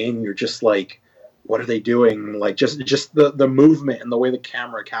scene they're in, you're just like, what are they doing? Like just the movement and the way the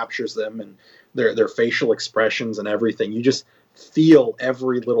camera captures them and their facial expressions and everything. You just feel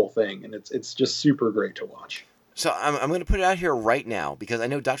every little thing, and it's just super great to watch. So I'm going to put it out here right now because I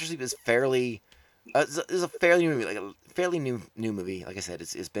know Doctor Sleep is fairly is a fairly new movie, like a fairly new movie. Like I said,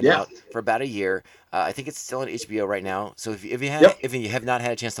 it's been Yeah. out for about a year. I think it's still on HBO right now. So Yep. if you have not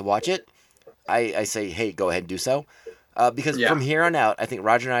had a chance to watch it, I say hey, go ahead and do so. Because Yeah. from here on out, I think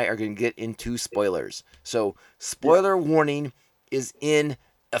Roger and I are going to get into spoilers. So spoiler warning is in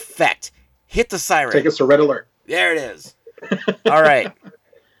effect. Hit the siren. Take us to red alert. There it is. All right.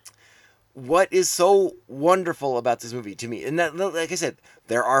 What is so wonderful about this movie to me, and that, like I said,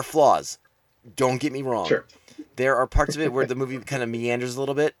 there are flaws. Don't get me wrong. Sure. There are parts of it where the movie kind of meanders a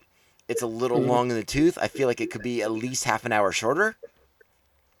little bit. It's a little Mhm. long in the tooth. I feel like it could be at least half an hour shorter.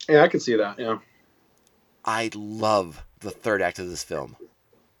 Yeah, I can see that. Yeah. I love the third act of this film.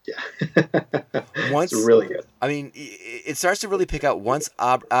 Yeah. Once, It's really good. I mean, it starts to really pick out once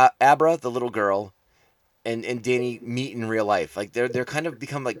Abra, the little girl, and Danny meet in real life. Like they're kind of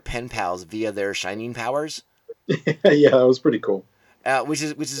become like pen pals via their shining powers. Yeah, that was pretty cool. Which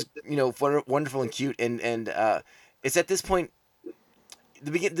is wonderful and cute, and it's at this point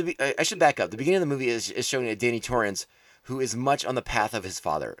I should back up. The beginning of the movie is showing a Danny Torrance who is much on the path of his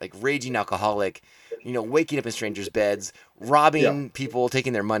father, like raging alcoholic, waking up in strangers' beds, robbing people,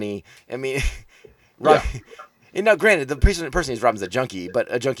 taking their money. I mean, and now granted, the person he's robbing is a junkie, but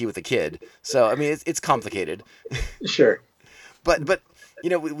a junkie with a kid. So I mean, it's complicated. Sure. But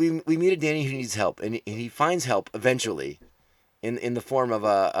we meet a Danny who needs help, and he finds help eventually. In the form of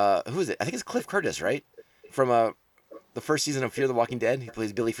who is it? I think it's Cliff Curtis, right? From the first season of Fear the Walking Dead. He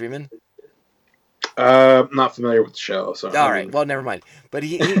plays Billy Freeman. Not familiar with the show, so. All right, well, never mind. But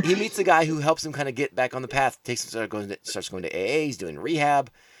he meets a guy who helps him kind of get back on the path. Starts going to AA. He's doing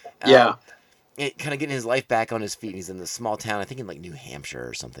rehab. Yeah. Kind of getting his life back on his feet. He's in this small town, I think in like New Hampshire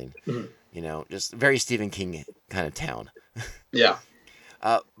or something. Mhm. Just very Stephen King kind of town. Yeah.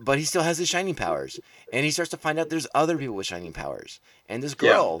 But he still has his shining powers, and he starts to find out there's other people with shining powers. And this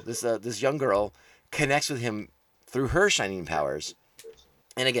girl, this young girl, connects with him through her shining powers.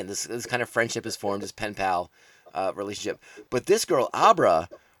 And again, this kind of friendship is formed, this pen pal relationship. But this girl, Abra,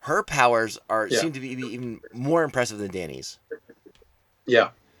 her powers seem to be even more impressive than Danny's. Yeah.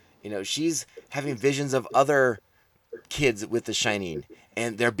 She's having visions of other kids with the shining,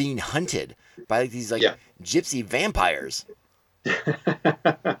 and they're being hunted by these gypsy vampires.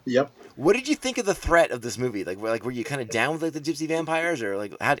 Yep. What did you think of the threat of this movie? Were you kind of down with the gypsy vampires, or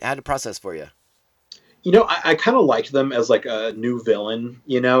how did it process for you? I kind of liked them as like a new villain.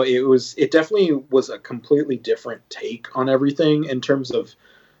 It definitely was a completely different take on everything in terms of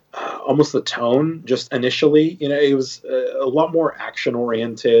almost the tone. Just initially, it was a lot more action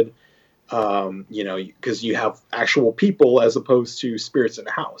oriented. Because you have actual people as opposed to spirits in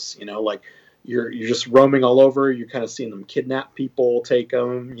a house. Like you're just roaming all over. You're kind of seeing them kidnap people, take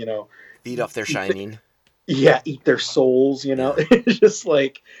them. Feed off their shining. Eat their souls. It's just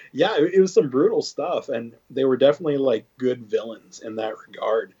like, it was some brutal stuff, and they were definitely like good villains in that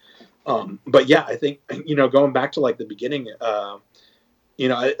regard. But yeah, I think going back to like the beginning, I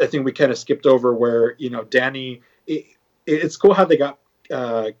think we kind of skipped over where Danny. It's cool how they got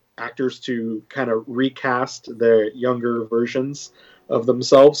actors to kind of recast their younger versions of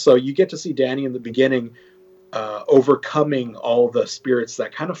themselves. So you get to see Danny in the beginning overcoming all the spirits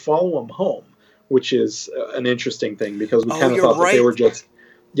that kind of follow him home, which is an interesting thing because we kind of thought that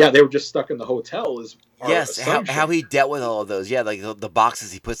they were just stuck in the hotel. Yes, how he dealt with all of those. Yeah, like the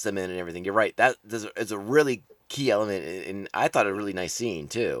boxes he puts them in and everything. You're right. That is a really key element, and I thought a really nice scene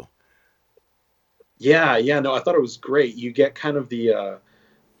too. Yeah, no, I thought it was great. You get kind of the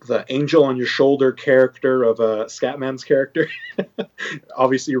angel on your shoulder character of Scatman's character,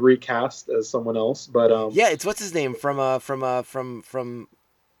 obviously recast as someone else. But it's what's his name from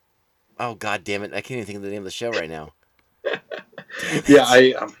oh god damn it, I can't even think of the name of the show right now.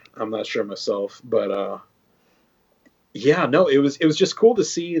 I'm not sure myself, but no, it was just cool to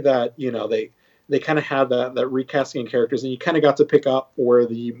see that they kind of had that recasting of characters, and you kind of got to pick up where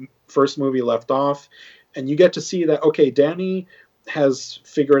the first movie left off, and you get to see that Danny has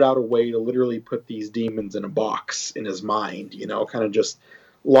figured out a way to literally put these demons in a box in his mind, kind of just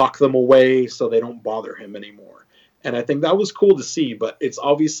lock them away so they don't bother him anymore. And I think that was cool to see, but it's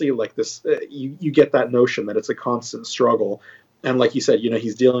obviously like this, you get that notion that it's a constant struggle. And like you said,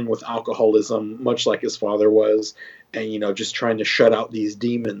 he's dealing with alcoholism, much like his father was. and just trying to shut out these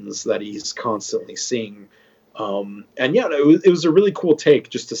demons that he's constantly seeing. And yeah, it was a really cool take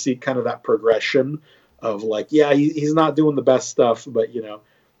just to see kind of that progression of like, yeah, he's not doing the best stuff, but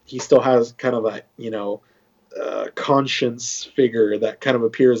he still has kind of that conscience figure that kind of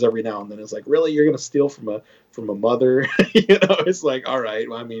appears every now and then. It's like, really, you're gonna steal from a mother? It's like, all right,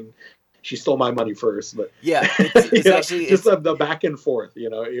 well, I mean, she stole my money first, but Yeah, it's actually just the back and forth.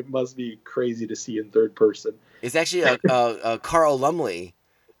 It must be crazy to see in third person. it's actually Carl Lumley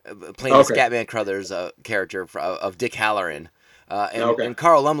playing the Okay. Scatman Crothers character of Dick Halloran. Okay. And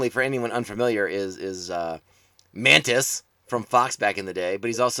Carl Lumley, for anyone unfamiliar, is Mantis from Fox back in the day, but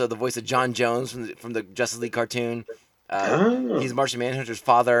he's also the voice of John Jones from the Justice League cartoon. He's Martian Manhunter's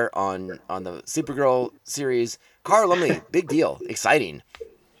father on the Supergirl series. Carl Lumley, big deal, exciting.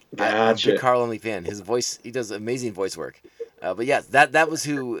 I'm a Gotcha. big Carl Lumley fan. His voice, he does amazing voice work. But yeah, that was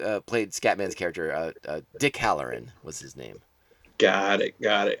who played Scatman's character. Dick Halloran was his name. Got it.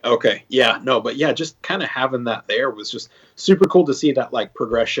 Okay. Yeah, no, but yeah, just kind of having that there was just super cool to see that like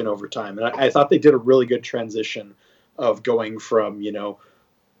progression over time. And I thought they did a really good transition of going from,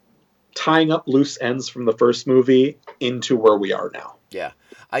 tying up loose ends from the first movie into where we are now. Yeah,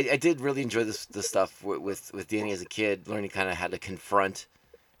 I did really enjoy the stuff with Danny as a kid, learning kind of how to confront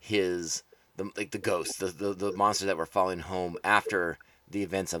the ghosts, the monsters that were following home after the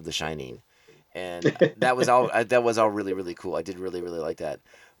events of The Shining, and that was all really, really cool. I did really, really like that.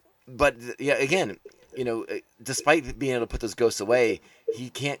 But yeah, again, despite being able to put those ghosts away, he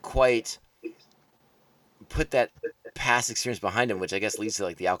can't quite put that past experience behind him, which I guess leads to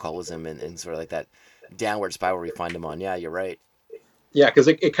like the alcoholism and sort of like that downward spiral we find him on. Yeah, you're right. Yeah, because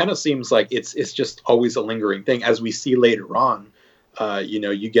it kind of seems like it's just always a lingering thing, as we see later on.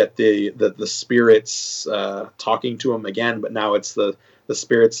 You get the spirits talking to him again, but now it's the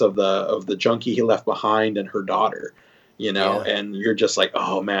spirits of the junkie he left behind and her daughter. Yeah. And you're just like,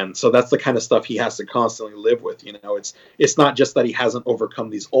 oh man. So that's the kind of stuff he has to constantly live with. It's not just that he hasn't overcome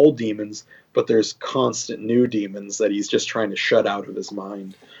these old demons, but there's constant new demons that he's just trying to shut out of his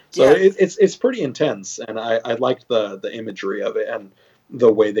mind. So Yeah. it's pretty intense, and I liked the imagery of it and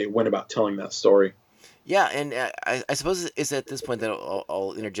the way they went about telling that story. Yeah, and I suppose it's at this point that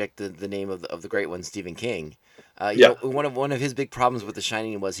I'll interject the name of the great one, Stephen King. Yeah. One of his big problems with The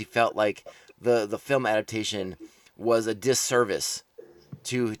Shining was he felt like the film adaptation was a disservice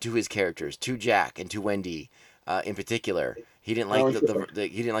to his characters, to Jack and to Wendy, in particular. He didn't like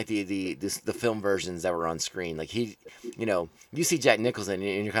he didn't like the film versions that were on screen. Like you see Jack Nicholson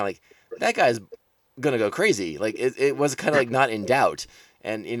and you're kind of like, that guy's gonna go crazy. Like it was kind of like not in doubt.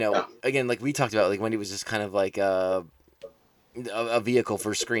 And again, like we talked about, like Wendy was just kind of like a vehicle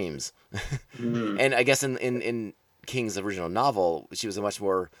for screams. And I guess in King's original novel, she was a much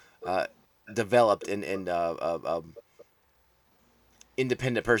more developed and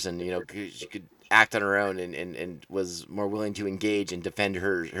independent person. She could act on her own and was more willing to engage and defend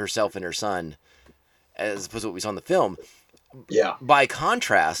herself and her son, as opposed to what we saw in the film. Yeah. By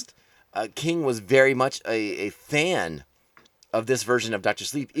contrast, King was very much a fan of this version of Dr.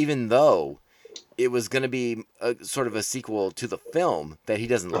 Sleep, even though it was going to be a sort of a sequel to the film that he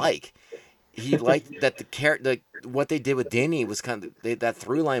doesn't like. He liked that what they did with Danny was that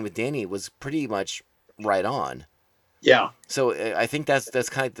through line with Danny was pretty much right on. Yeah. So I think that's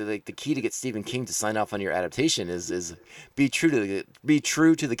kind of the key to get Stephen King to sign off on your adaptation is be true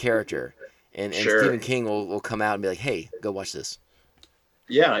to the character, and Sure. Stephen King will come out and be like, hey, go watch this.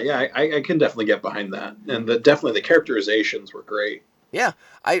 Yeah, I can definitely get behind that, and definitely the characterizations were great. Yeah,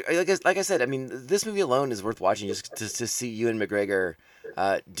 I like I said, I mean, this movie alone is worth watching just to see Ewan McGregor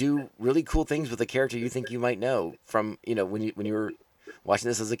do really cool things with a character you think you might know from when you were watching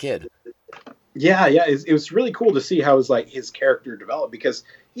this as a kid. Yeah, it was really cool to see how his character developed, because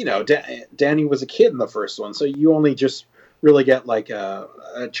Danny was a kid in the first one, so you only just really get like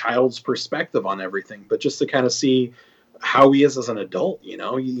a child's perspective on everything, but just to kind of see how he is as an adult.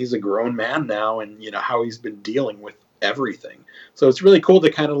 He's a grown man now, and how he's been dealing with everything. So it's really cool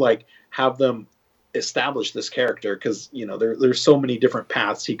to kind of like have them establish this character, because there's so many different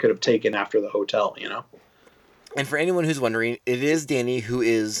paths he could have taken after the hotel. And for anyone who's wondering, it is Danny who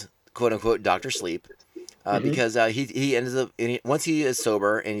is quote unquote Dr. Sleep, because he ends up once he is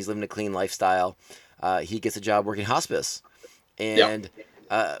sober and he's living a clean lifestyle, he gets a job working hospice, and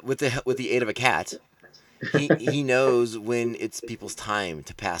with the aid of a cat. He knows when it's people's time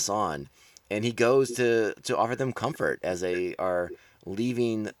to pass on, and he goes to offer them comfort as they are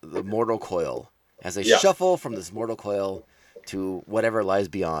leaving the mortal coil, as they shuffle from this mortal coil to whatever lies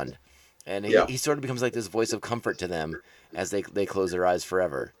beyond. And he sort of becomes like this voice of comfort to them as they close their eyes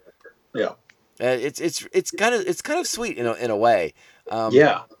forever. Yeah. It's kind of sweet in a way.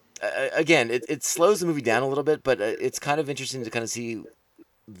 Yeah. Again, it slows the movie down a little bit, but it's kind of interesting to kind of see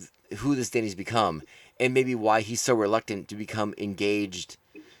who this Danny's become, and maybe why he's so reluctant to become engaged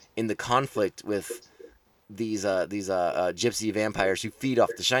in the conflict with these gypsy vampires who feed off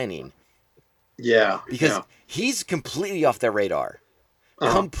The Shining, Yeah. because Yeah. he's completely off their radar.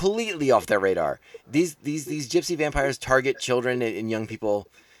 Uh-huh. Completely off their radar. These gypsy vampires target children and young people.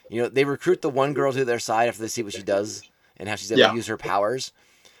 They recruit the one girl to their side after they see what she does and how she's able Yeah. to use her powers.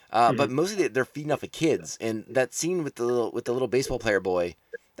 But mostly they're feeding off of kids. And that scene with the little baseball player boy,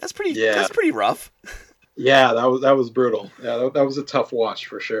 that's pretty Yeah. that's pretty rough. Yeah, that was brutal. Yeah, that was a tough watch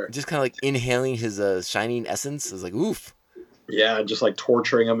for sure. Just kind of like inhaling his shining essence. It's like oof. Yeah, just like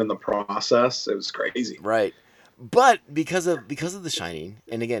torturing him in the process. It was crazy. Right. But because of The Shining,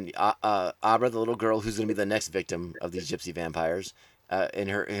 and again, Abra, the little girl who's going to be the next victim of these gypsy vampires, and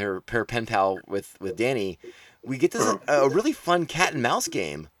her pen pal with Danny, we get this a really fun cat and mouse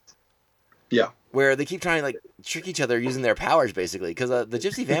game Yeah. where they keep trying to like trick each other using their powers, basically. Because the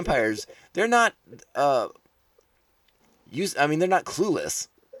gypsy vampires, they're not they're not clueless.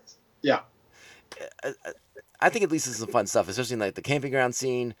 Yeah. I think at least this is some fun stuff, especially in like the camping ground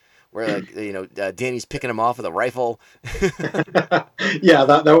scene where like Danny's picking him off with a rifle. Yeah,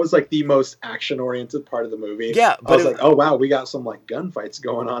 that was like the most action oriented part of the movie. Yeah, I was like, oh wow, we got some like gunfights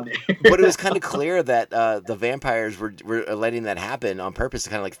going on here. But it was kind of clear that the vampires were letting that happen on purpose to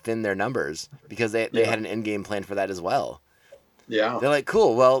kind of like thin their numbers because they had an end game plan for that as well. Yeah. They're like,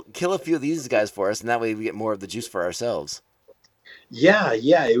 cool, well, kill a few of these guys for us, and that way we get more of the juice for ourselves. Yeah,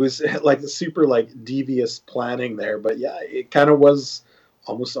 it was like super like devious planning there, but yeah, it kind of was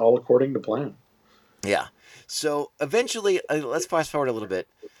almost all according to plan. Yeah. So eventually, let's fast forward a little bit.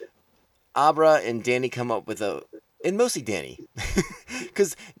 Abra and Danny come up with and mostly Danny,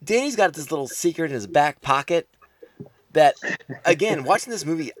 because Danny's got this little secret in his back pocket that, again, watching this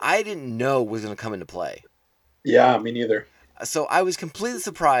movie, I didn't know was going to come into play. Yeah, me neither. So I was completely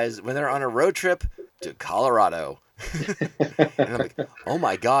surprised when they're on a road trip to Colorado. And I'm like, oh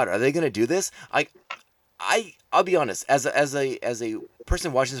my God, are they going to do this? I'll be honest, as a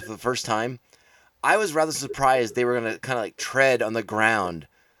person watching this for the first time, I was rather surprised they were going to kind of like tread on the ground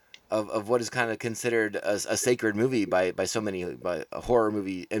of what is kind of considered a sacred movie by so many by horror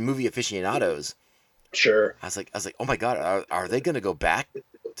movie and movie aficionados. Sure. I was like, oh my God, are they going to go back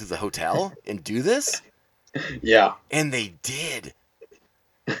to the hotel and do this? Yeah. And they did.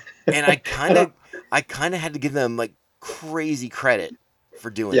 And I kind of had to give them like crazy credit for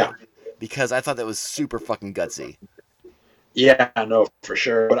doing it, because I thought that was super fucking gutsy. Yeah, no, for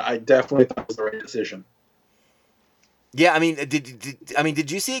sure. But I definitely thought it was the right decision. Yeah, I mean,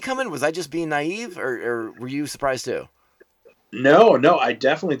 did you see it coming? Was I just being naive, or were you surprised too? No, I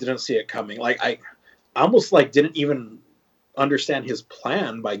definitely didn't see it coming. Like I almost like didn't even understand his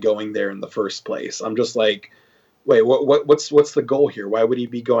plan by going there in the first place. I'm just like, wait, what's the goal here? Why would he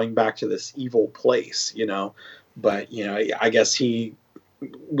be going back to this evil place? But I guess he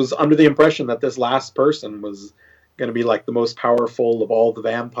was under the impression that this last person was going to be like the most powerful of all the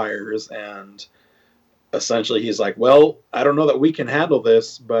vampires, and essentially he's like, well, I don't know that we can handle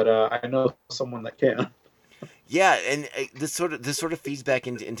this, but I know someone that can. Yeah, and this sort of feeds back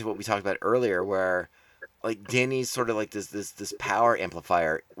into what we talked about earlier, where like Danny's sort of like this power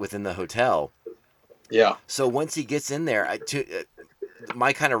amplifier within the hotel. Yeah. So once he gets in there,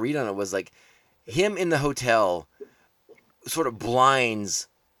 my kind of read on it was like him in the hotel sort of blinds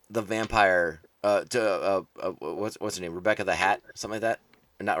the vampire to what's her name, Rebecca the Hat, something like that,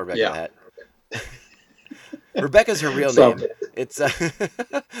 or not Rebecca the Hat. Rebecca's her real name. It's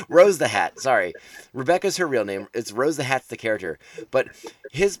Rose the Hat. Sorry, Rebecca's her real name. It's Rose the Hat's the character, but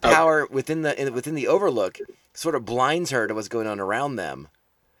his power within the Overlook sort of blinds her to what's going on around them,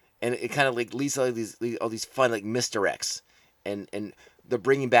 and it kind of like leads to all these fun like misdirects and the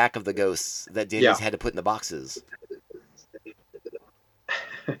bringing back of the ghosts that Danny's had to put in the boxes.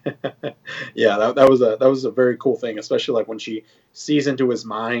 Yeah, that was a very cool thing, especially like when she sees into his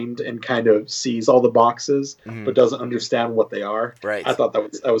mind and kind of sees all the boxes, but doesn't understand what they are. Right. I thought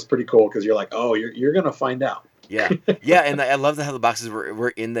that was pretty cool, because you're like, oh, you're gonna find out. Yeah, and I love how the boxes were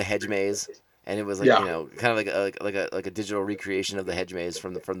in the hedge maze, and it was like kind of like a digital recreation of the hedge maze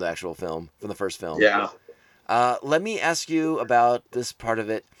from the actual film, from the first film. Yeah. Let me ask you about this part of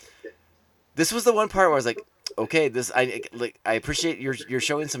it. This was the one part where I was like, okay, I appreciate you're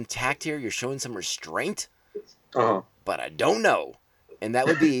showing some tact here, you're showing some restraint, but I don't know, and that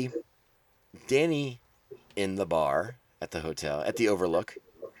would be Danny in the bar at the hotel at the Overlook.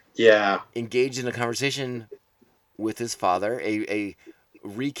 Yeah, engaged in a conversation with his father, a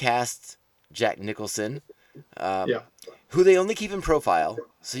recast Jack Nicholson, Yeah. who they only keep in profile,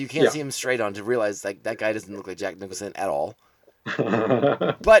 so you can't Yeah. see him straight on to realize like that guy doesn't look like Jack Nicholson at all.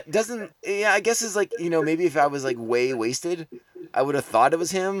 But doesn't, yeah, I guess it's like, maybe if I was like way wasted, I would have thought it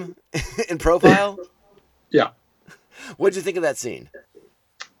was him in profile. Yeah. What'd you think of that scene?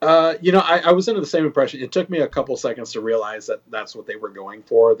 I was under the same impression. It took me a couple seconds to realize that that's what they were going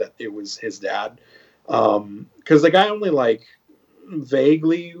for, that it was his dad. Because the guy only like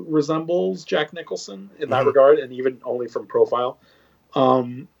vaguely resembles Jack Nicholson in that regard, and even only from profile.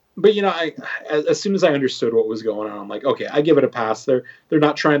 But as soon as I understood what was going on, I'm like, okay, I give it a pass. They're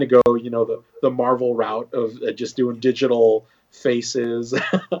not trying to go, the Marvel route of just doing digital faces,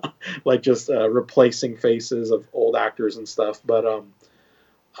 like just replacing faces of old actors and stuff. But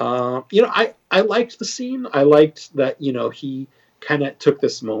I liked the scene. I liked that he kind of took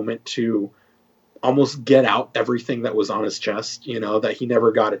this moment to almost get out everything that was on his chest. That he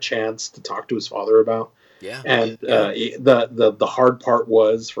never got a chance to talk to his father about. Yeah. And the hard part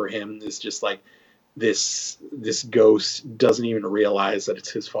was for him is just like this ghost doesn't even realize that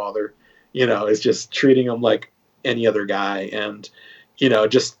it's his father. Is just treating him like any other guy, and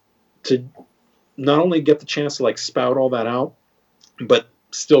just to not only get the chance to like spout all that out, but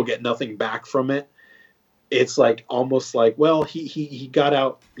still get nothing back from it. It's like almost like, well, he got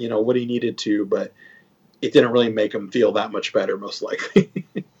out what he needed to, but it didn't really make him feel that much better, most likely.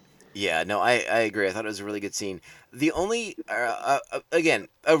 Yeah, no, I agree. I thought it was a really good scene. The only, again,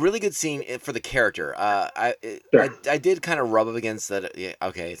 a really good scene for the character. Sure. I did kind of rub up against that. Yeah,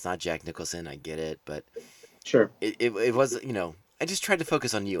 okay, it's not Jack Nicholson. I get it, but Sure. it was, I just tried to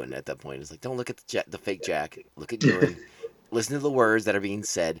focus on Ewan at that point. It's like, don't look at the fake Jack. Look at Ewan. Listen to the words that are being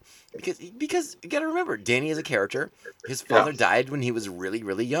said, because you gotta remember, Danny is a character. His father died when he was really,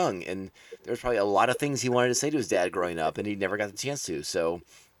 really young, and there was probably a lot of things he wanted to say to his dad growing up, and he never got the chance to. So,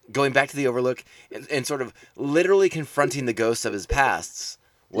 going back to the Overlook and sort of literally confronting the ghosts of his pasts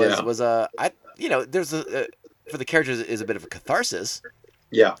was there's for the characters is a bit of a catharsis.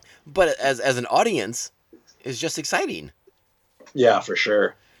 Yeah. But as an audience, it's just exciting. Yeah, for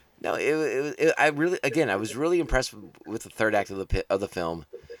sure. No, I was really impressed with the third act of the film,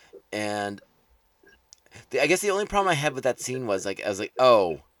 and I guess the only problem I had with that scene was like I was like,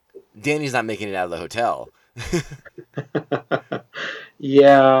 oh, Danny's not making it out of the hotel.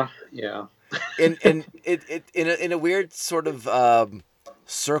 Yeah. and it in a weird sort of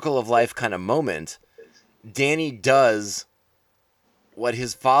circle of life kind of moment, Danny does what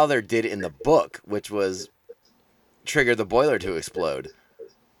his father did in the book, which was trigger the boiler to explode.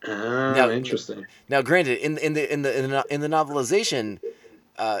 Interesting. Now, granted, in the novelization,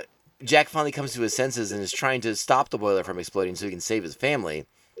 Jack finally comes to his senses and is trying to stop the boiler from exploding so he can save his family.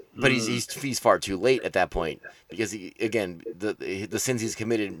 But he's far too late at that point because the sins he's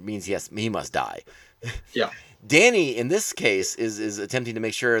committed means he must die. Yeah. Danny in this case is attempting to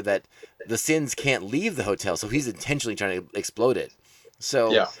make sure that the sins can't leave the hotel, so he's intentionally trying to explode it.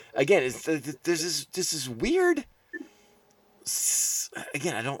 So again, there's this weird.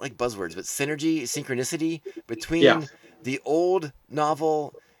 Again, I don't like buzzwords, but synchronicity between the old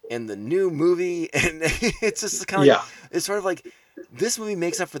novel and the new movie, and it's just kind of it's sort of like this movie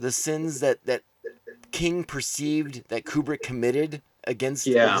makes up for the sins that King perceived that Kubrick committed against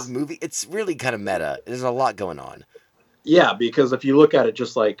his movie. It's really kind of meta. There's a lot going on. Yeah, because if you look at it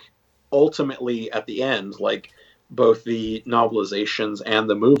just like ultimately at the end, like both the novelizations and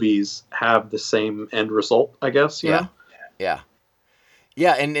the movies have the same end result, I guess. Yeah.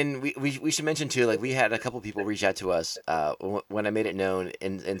 Yeah, and we should mention too, like we had a couple people reach out to us when I made it known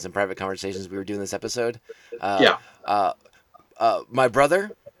in some private conversations we were doing this episode. My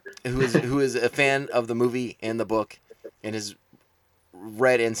brother, who is a fan of the movie and the book, and has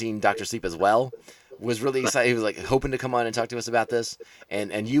read and seen Dr. Sleep as well, was really excited. He was like hoping to come on and talk to us about this.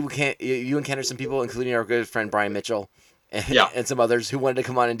 And you encountered some people, including our good friend Brian Mitchell. And some others who wanted to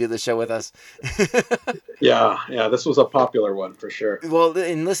come on and do the show with us. Yeah, this was a popular one for sure. Well,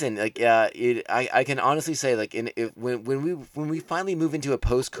 and listen, like, I can honestly say, like, when we finally move into a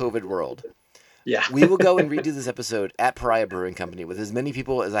post-COVID world, we will go and redo this episode at Pariah Brewing Company with as many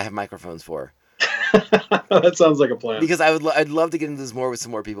people as I have microphones for. That sounds like a plan. Because I'd love to get into this more with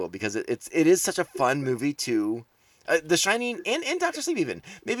some more people because it is such a fun movie too. The Shining and Dr. Sleep even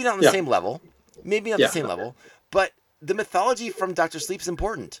maybe not on the same level, the same level, but the mythology from Dr. Sleep is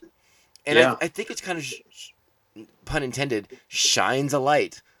important. And I think it's kind of, pun intended, shines a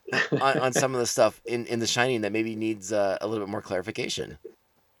light on some of the stuff in The Shining that maybe needs a little bit more clarification.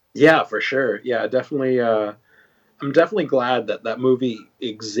 Yeah, for sure. Yeah, definitely. I'm definitely glad that that movie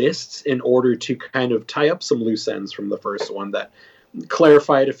exists in order to kind of tie up some loose ends from the first one that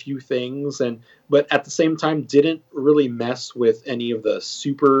clarified a few things, but at the same time didn't really mess with any of the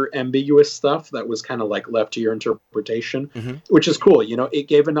super ambiguous stuff that was kind of like left to your interpretation, Mm-hmm. which is cool. It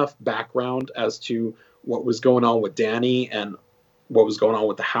gave enough background as to what was going on with Danny and what was going on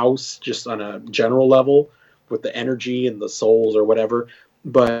with the house, just on a general level, with the energy and the souls or whatever.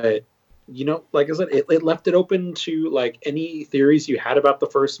 But like I said, it left it open to like any theories you had about the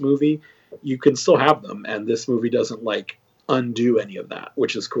first movie. You can still have them, and this movie doesn't like undo any of that,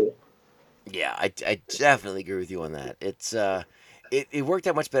 which is cool. Yeah, I definitely agree with you on that. It worked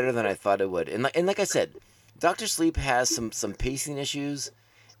out much better than I thought it would. And like I said, Doctor Sleep has some pacing issues,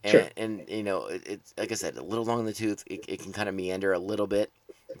 Sure. and it's like I said, a little long in the tooth. It can kind of meander a little bit,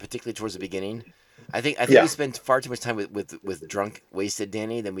 particularly towards the beginning. I think Yeah. we spent far too much time with drunk, wasted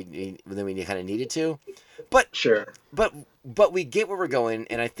Danny than we kind of needed to, but Sure. but we get where we're going,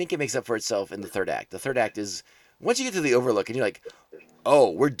 and I think it makes up for itself in the third act. The third act is once you get to the Overlook, and you're like, oh,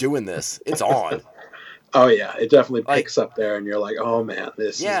 we're doing this. It's on. Oh yeah, it definitely Like- picks up there, and you're like, oh man,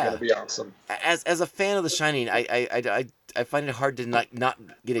 this Yeah. is gonna be awesome. As a fan of The Shining, I find it hard to not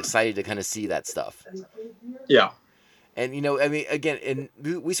get excited to kind of see that stuff. Yeah. And I mean, again, and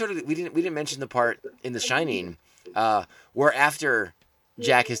we didn't mention the part in The Shining where after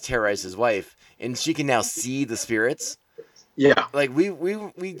Jack has terrorized his wife and she can now see the spirits. Yeah. Like we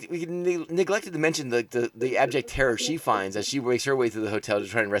neglected to mention the abject terror she finds as she makes her way through the hotel to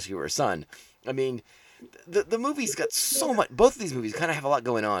try and rescue her son. I mean, the movie's got so much. Both of these movies kind of have a lot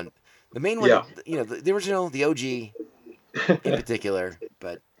going on. The main one, Yeah. the original, the OG in particular.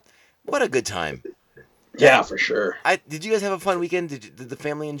 But what a good time! Yeah, for sure. Did you guys have a fun weekend? Did the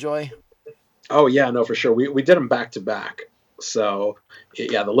family enjoy? Oh yeah, no, for sure. We did them back to back. So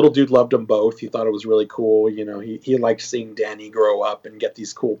yeah, the little dude loved them both. He thought it was really cool. He liked seeing Danny grow up and get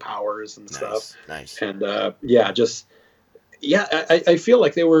these cool powers and stuff. Nice. And I feel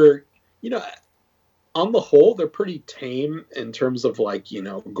like they were, on the whole, they're pretty tame in terms of like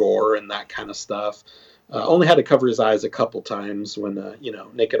gore and that kind of stuff. Only had to cover his eyes a couple times when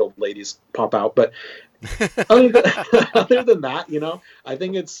naked old ladies pop out, but other than that, I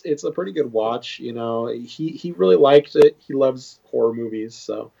think it's a pretty good watch. He really liked it. He loves horror movies,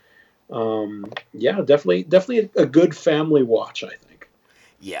 so yeah, definitely a good family watch, I think.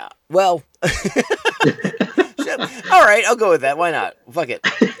 Yeah. Well, all right, I'll go with that. Why not? Fuck it.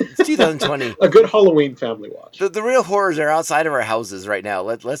 It's 2020. A good Halloween family watch. The real horrors are outside of our houses right now.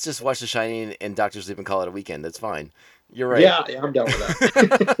 Let's just watch The Shining and Doctor Sleep and call it a weekend. That's fine. You're right. Yeah, I'm down with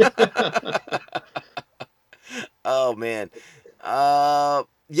that. Oh man. Yeah,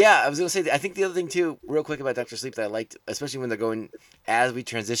 I was gonna say. I think the other thing too, real quick about Doctor Sleep that I liked, especially when they're going as we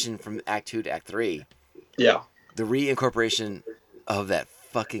transition from Act 2 to Act 3, Yeah. the reincorporation of that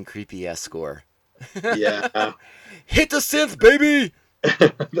fucking creepy ass score. Yeah. Hit the synth, baby.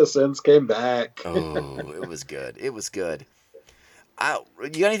 The Sins came back. Oh, it was good. It was good. You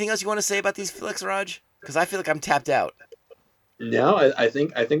got anything else you want to say about these flicks, Raj? Because I feel like I'm tapped out. No, I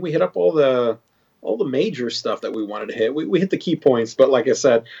think we hit up all the major stuff that we wanted to hit. We hit the key points, but like I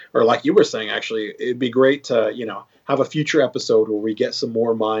said, or like you were saying, actually, it'd be great to have a future episode where we get some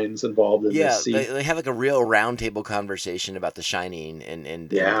more minds involved in this scene. They have like a real roundtable conversation about The Shining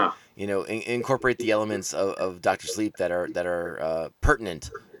and Yeah. incorporate the elements of Doctor Sleep that are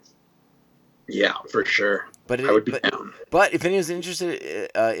pertinent. Yeah, for sure. I would be down. But if anyone's interested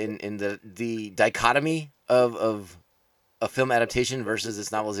in the dichotomy of a film adaptation versus its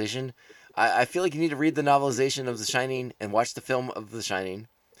novelization, I feel like you need to read the novelization of The Shining and watch the film of The Shining,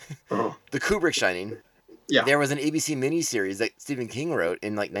 Oh. the Kubrick Shining. Yeah. There was an ABC miniseries that Stephen King wrote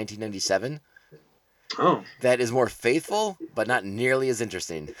in like 1997 Oh. that is more faithful, but not nearly as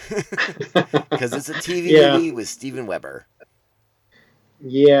interesting. Because it's a TV Yeah. movie with Steven Weber.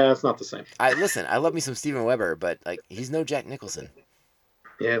 Yeah, it's not the same. I love me some Steven Weber, but like he's no Jack Nicholson.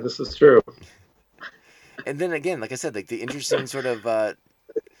 Yeah, this is true. And then again, like I said, like the interesting sort of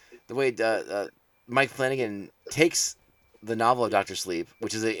the way Mike Flanagan takes the novel of Doctor Sleep,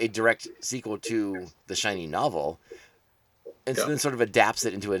 which is a direct sequel to the Shining novel, and Yeah. then sort of adapts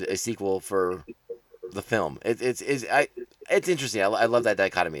it into a sequel for the film. It's interesting. I love that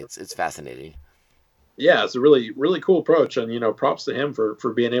dichotomy. It's fascinating. Yeah, it's a really, really cool approach, and props to him for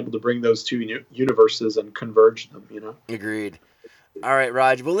being able to bring those two universes and converge them. Agreed. All right,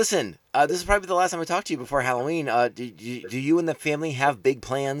 Raj. Well, listen. This is probably the last time I talk to you before Halloween. Do you and the family have big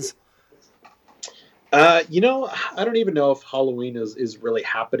plans? I don't even know if Halloween is really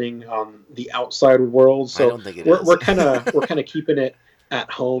happening on the outside world. So I don't think it we're, is. we're kind of keeping it at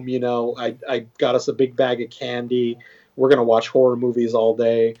home. I got us a big bag of candy. We're gonna watch horror movies all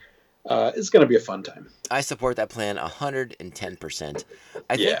day. It's going to be a fun time. I support that plan 110%.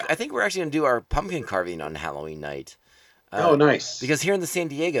 Yeah. I think we're actually going to do our pumpkin carving on Halloween night. Oh, nice. Because here in the San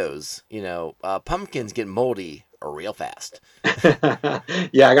Diegos, pumpkins get moldy real fast.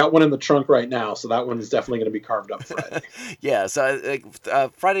 Yeah, I got one in the trunk right now, so that one is definitely going to be carved up Friday. Yeah, so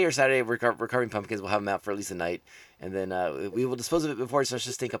Friday or Saturday, we're carving pumpkins. We'll have them out for at least a night, and then we will dispose of it before it starts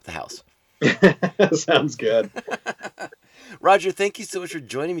to stink up the house. Sounds good. Roger, thank you so much for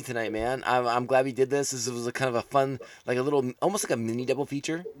joining me tonight, man. I'm glad we did this. This was a kind of a fun, like a little, almost like a mini double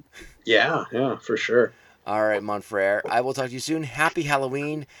feature. Yeah, for sure. All right, Monfrere. I will talk to you soon. Happy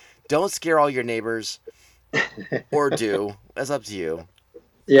Halloween. Don't scare all your neighbors. Or do. That's up to you.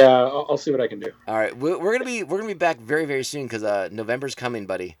 Yeah, I'll see what I can do. All right. We're gonna be back very, very soon because November's coming,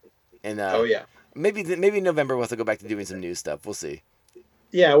 buddy. And oh yeah. Maybe in November we'll have to go back to doing some new stuff. We'll see.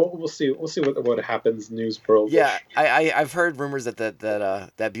 Yeah, we'll see. We'll see what happens. News world. Yeah, I've heard rumors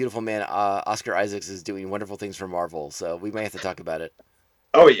that beautiful man Oscar Isaacs is doing wonderful things for Marvel, so we might have to talk about it.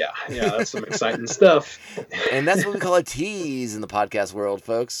 Oh yeah, that's some exciting stuff. And that's what we call a tease in the podcast world,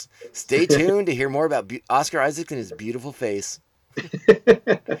 folks. Stay tuned to hear more about Oscar Isaac and his beautiful face.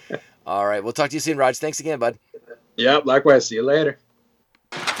 All right, we'll talk to you soon, Raj. Thanks again, bud. Yep, likewise. See you later.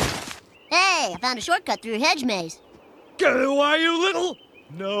 Hey, I found a shortcut through a hedge maze. Get away, you little!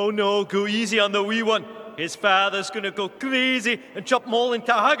 No, go easy on the wee one. His father's gonna go crazy and chop them all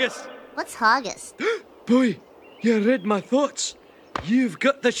into haggis. What's haggis? Boy, you read my thoughts. You've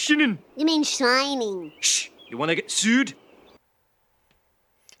got the shinning. You mean shining. Shh, you wanna get sued?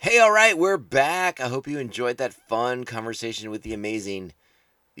 Hey, all right, we're back. I hope you enjoyed that fun conversation with the amazing,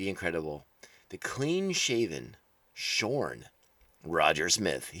 the incredible, the clean-shaven, shorn Roger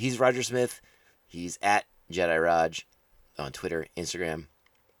Smith. He's Roger Smith. He's at Jedi Raj on Twitter, Instagram.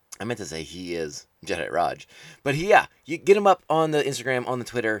 I meant to say he is Jedi Raj. But you get him up on the Instagram, on the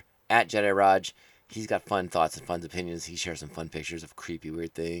Twitter, at Jedi Raj. He's got fun thoughts and fun opinions. He shares some fun pictures of creepy,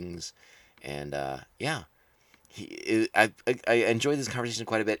 weird things. And, I enjoyed this conversation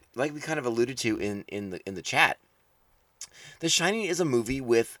quite a bit. Like we kind of alluded to in the chat, The Shining is a movie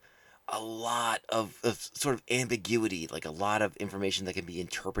with a lot of sort of ambiguity, like a lot of information that can be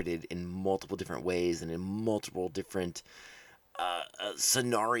interpreted in multiple different ways and in multiple different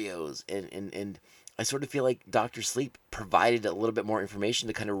scenarios. And I sort of feel like Dr. Sleep provided a little bit more information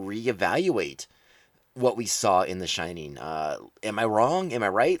to kind of reevaluate what we saw in The Shining. Am I wrong? Am I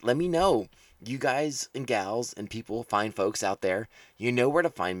right? Let me know. You guys and gals and people, fine folks out there, you know where to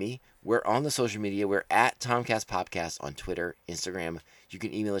find me. We're on the social media. We're at Tomcast Podcast on Twitter, Instagram. You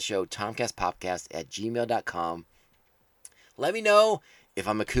can email the show, tomcastpopcast@gmail.com. Let me know if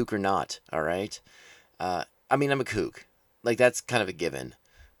I'm a kook or not, all right? I'm a kook. Like, that's kind of a given.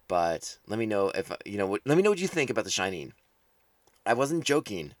 But let me know if, let me know what you think about The Shining. I wasn't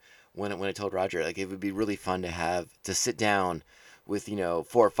joking when I told Roger, like, it would be really fun to sit down with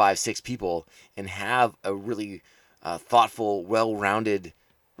 4, 5, 6 people and have a really thoughtful, well-rounded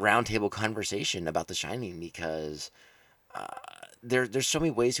roundtable conversation about The Shining, because there's so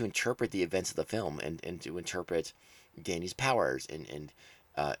many ways to interpret the events of the film and to interpret Danny's powers and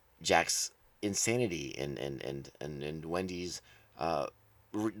Jack's insanity and Wendy's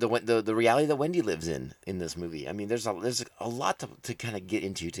the reality that Wendy lives in this movie. I mean, there's a lot to kind of get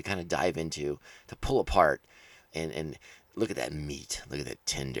into, to kind of dive into, to pull apart and look at that meat. Look at that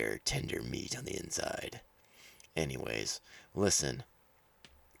tender meat on the inside. Anyways, listen.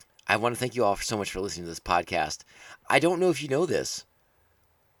 I want to thank you all so much for listening to this podcast. I don't know if you know this,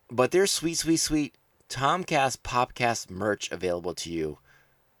 but there's sweet Tomcast Popcast merch available to you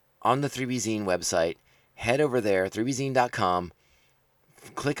on the 3B Zine website. Head over there, 3bzine.com.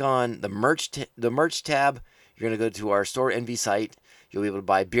 Click on the merch tab. You're going to go to our Store Envy site. You'll be able to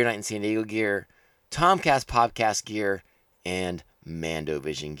buy Beer Night in San Diego gear, Tomcast Podcast gear, and Mando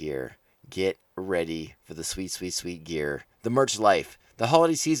Vision gear. Get ready for the sweet gear. The merch life. The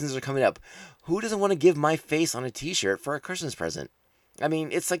holiday seasons are coming up. Who doesn't want to give my face on a t-shirt for a Christmas present? I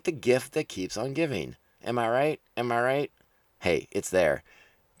mean, it's like the gift that keeps on giving. Am I right? Hey, it's there.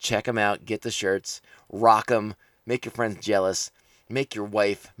 Check them out. Get the shirts. Rock them. Make your friends jealous. Make your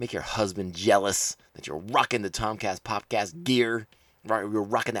wife, make your husband jealous that you're rocking the Tomcast Popcast gear. You're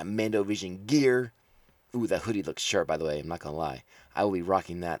rocking that Mando Vision gear. Ooh, that hoodie looks sharp, by the way. I'm not going to lie. I will be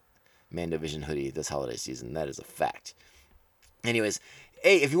rocking that Mando Vision hoodie this holiday season. That is a fact. Anyways,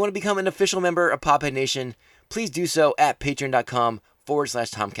 hey, if you want to become an official member of Pophead Nation, please do so at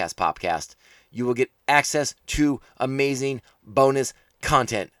patreon.com/Tomcast Popcast. You will get access to amazing bonus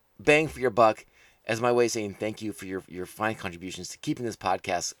content. Bang for your buck. As my way of saying thank you for your fine contributions to keeping this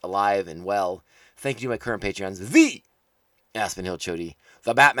podcast alive and well. Thank you to my current Patreons, the Aspen Hill Chody,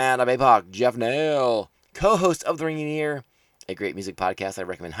 the Batman of APOC, Jeff Nail, co-host of The Ringing Ear, a great music podcast I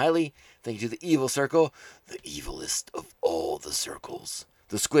recommend highly. Thank you to the Evil Circle, the evilest of all the circles,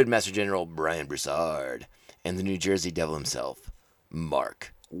 the Squid Master General Brian Broussard, and the New Jersey Devil himself,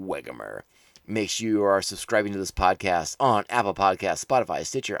 Mark Wegemer. Make sure you are subscribing to this podcast on Apple Podcasts, Spotify,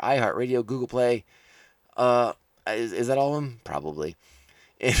 Stitcher, iHeartRadio, Google Play. Is that all of them? Probably.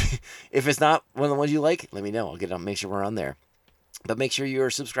 If it's not one of the ones you like, let me know. I'll get on, make sure we're on there. But make sure you're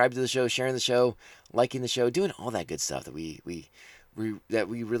subscribed to the show, sharing the show, liking the show, doing all that good stuff that we really,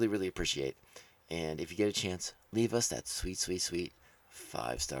 really appreciate. And if you get a chance, leave us that sweet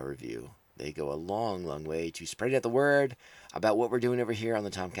 5-star review. They go a long way to spreading out the word about what we're doing over here on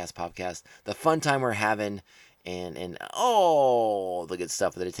the Tomcast Podcast, the fun time we're having, and all the good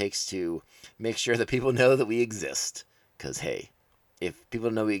stuff that it takes to make sure that people know that we exist. Because, hey, if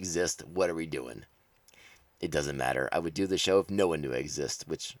people know we exist, what are we doing? It doesn't matter. I would do the show if no one knew I exist,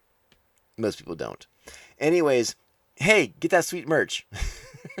 which most people don't. Anyways, hey, get that sweet merch.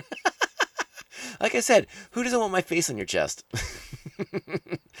 Like I said, who doesn't want my face on your chest?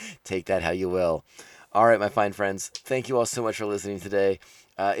 Take that how you will. All right, my fine friends. Thank you all so much for listening today.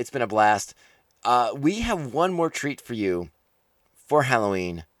 It's been a blast. We have one more treat for you for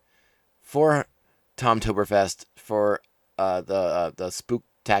Halloween, for Tomtoberfest, for the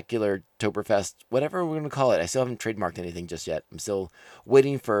Spooktacular Toberfest, whatever we're going to call it. I still haven't trademarked anything just yet. I'm still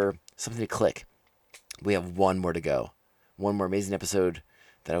waiting for something to click. We have one more to go. One more amazing episode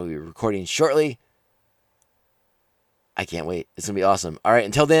that I will be recording shortly. I can't wait. It's going to be awesome. All right,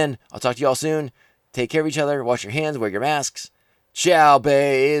 until then, I'll talk to you all soon. Take care of each other. Wash your hands. Wear your masks. Ciao,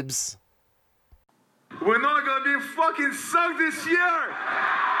 babes. We're not going to be fucking sucked this year.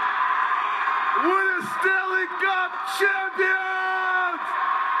 We're the Stanley Cup champions!